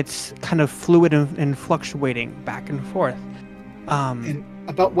then, it's kind of fluid and fluctuating back and forth. And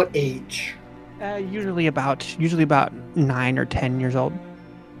about what age? Usually about 9 or 10 years old.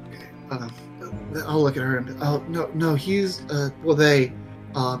 I'll look at her and no, he's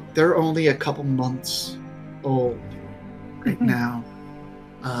they're only a couple months old right now.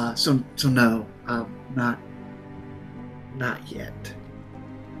 So no, not yet.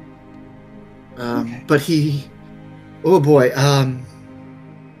 Okay. But oh boy,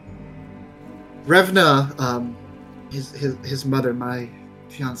 Revna, his mother, my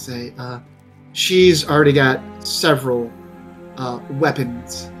fiance, she's already got several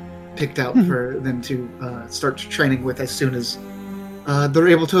weapons picked out for them to start training with as soon as they're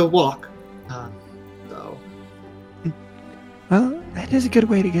able to walk. So, Well, that is a good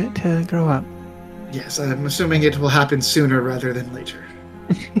way to get to grow up. yes, I'm assuming it will happen sooner rather than later.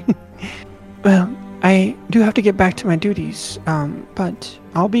 Well, I do have to get back to my duties, but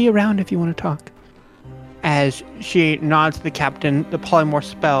I'll be around if you want to talk. As she nods to the captain, the polymorph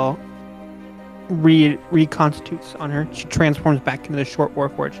spell reconstitutes on her. She transforms back into the short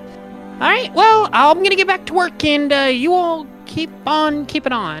warforged. All right, well, I'm going to get back to work, and you all keep on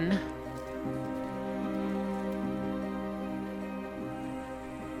keeping on.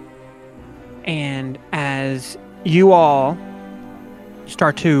 And as you all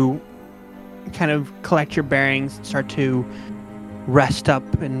start to kind of collect your bearings, start to rest up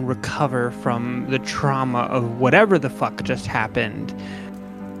and recover from the trauma of whatever the fuck just happened,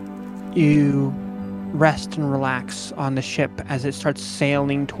 you rest and relax on the ship as it starts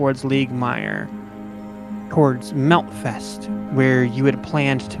sailing towards Liegmeyer, towards Meltfest, where you had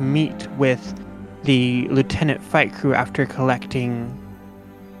planned to meet with the Lieutenant Fight Crew after collecting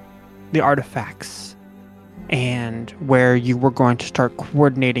the artifacts, and where you were going to start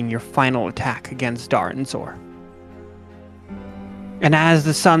coordinating your final attack against Darnzor. And as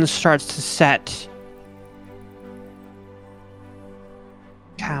the sun starts to set,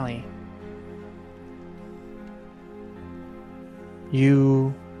 Callie,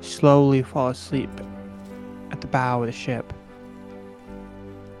 you slowly fall asleep at the bow of the ship.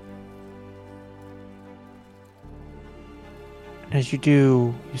 And as you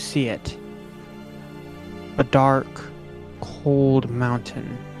do, you see it. A dark, cold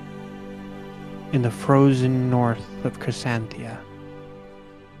mountain in the frozen north of Chrysanthia.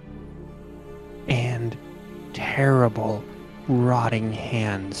 And terrible, rotting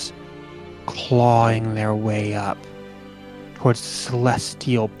hands clawing their way up towards the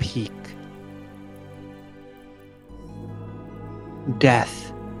celestial peak.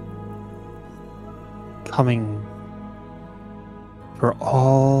 Death coming for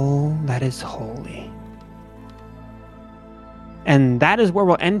all that is holy. And that is where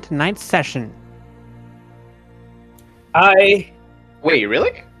we'll end tonight's session. Wait,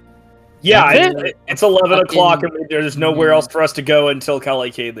 really? Yeah, That's it's 11 o'clock, Fucking- and there's nowhere else for us to go until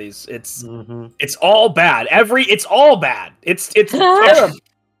Kelly K leaves. It's Mm-hmm. it's all bad. It's all bad. It's terrible.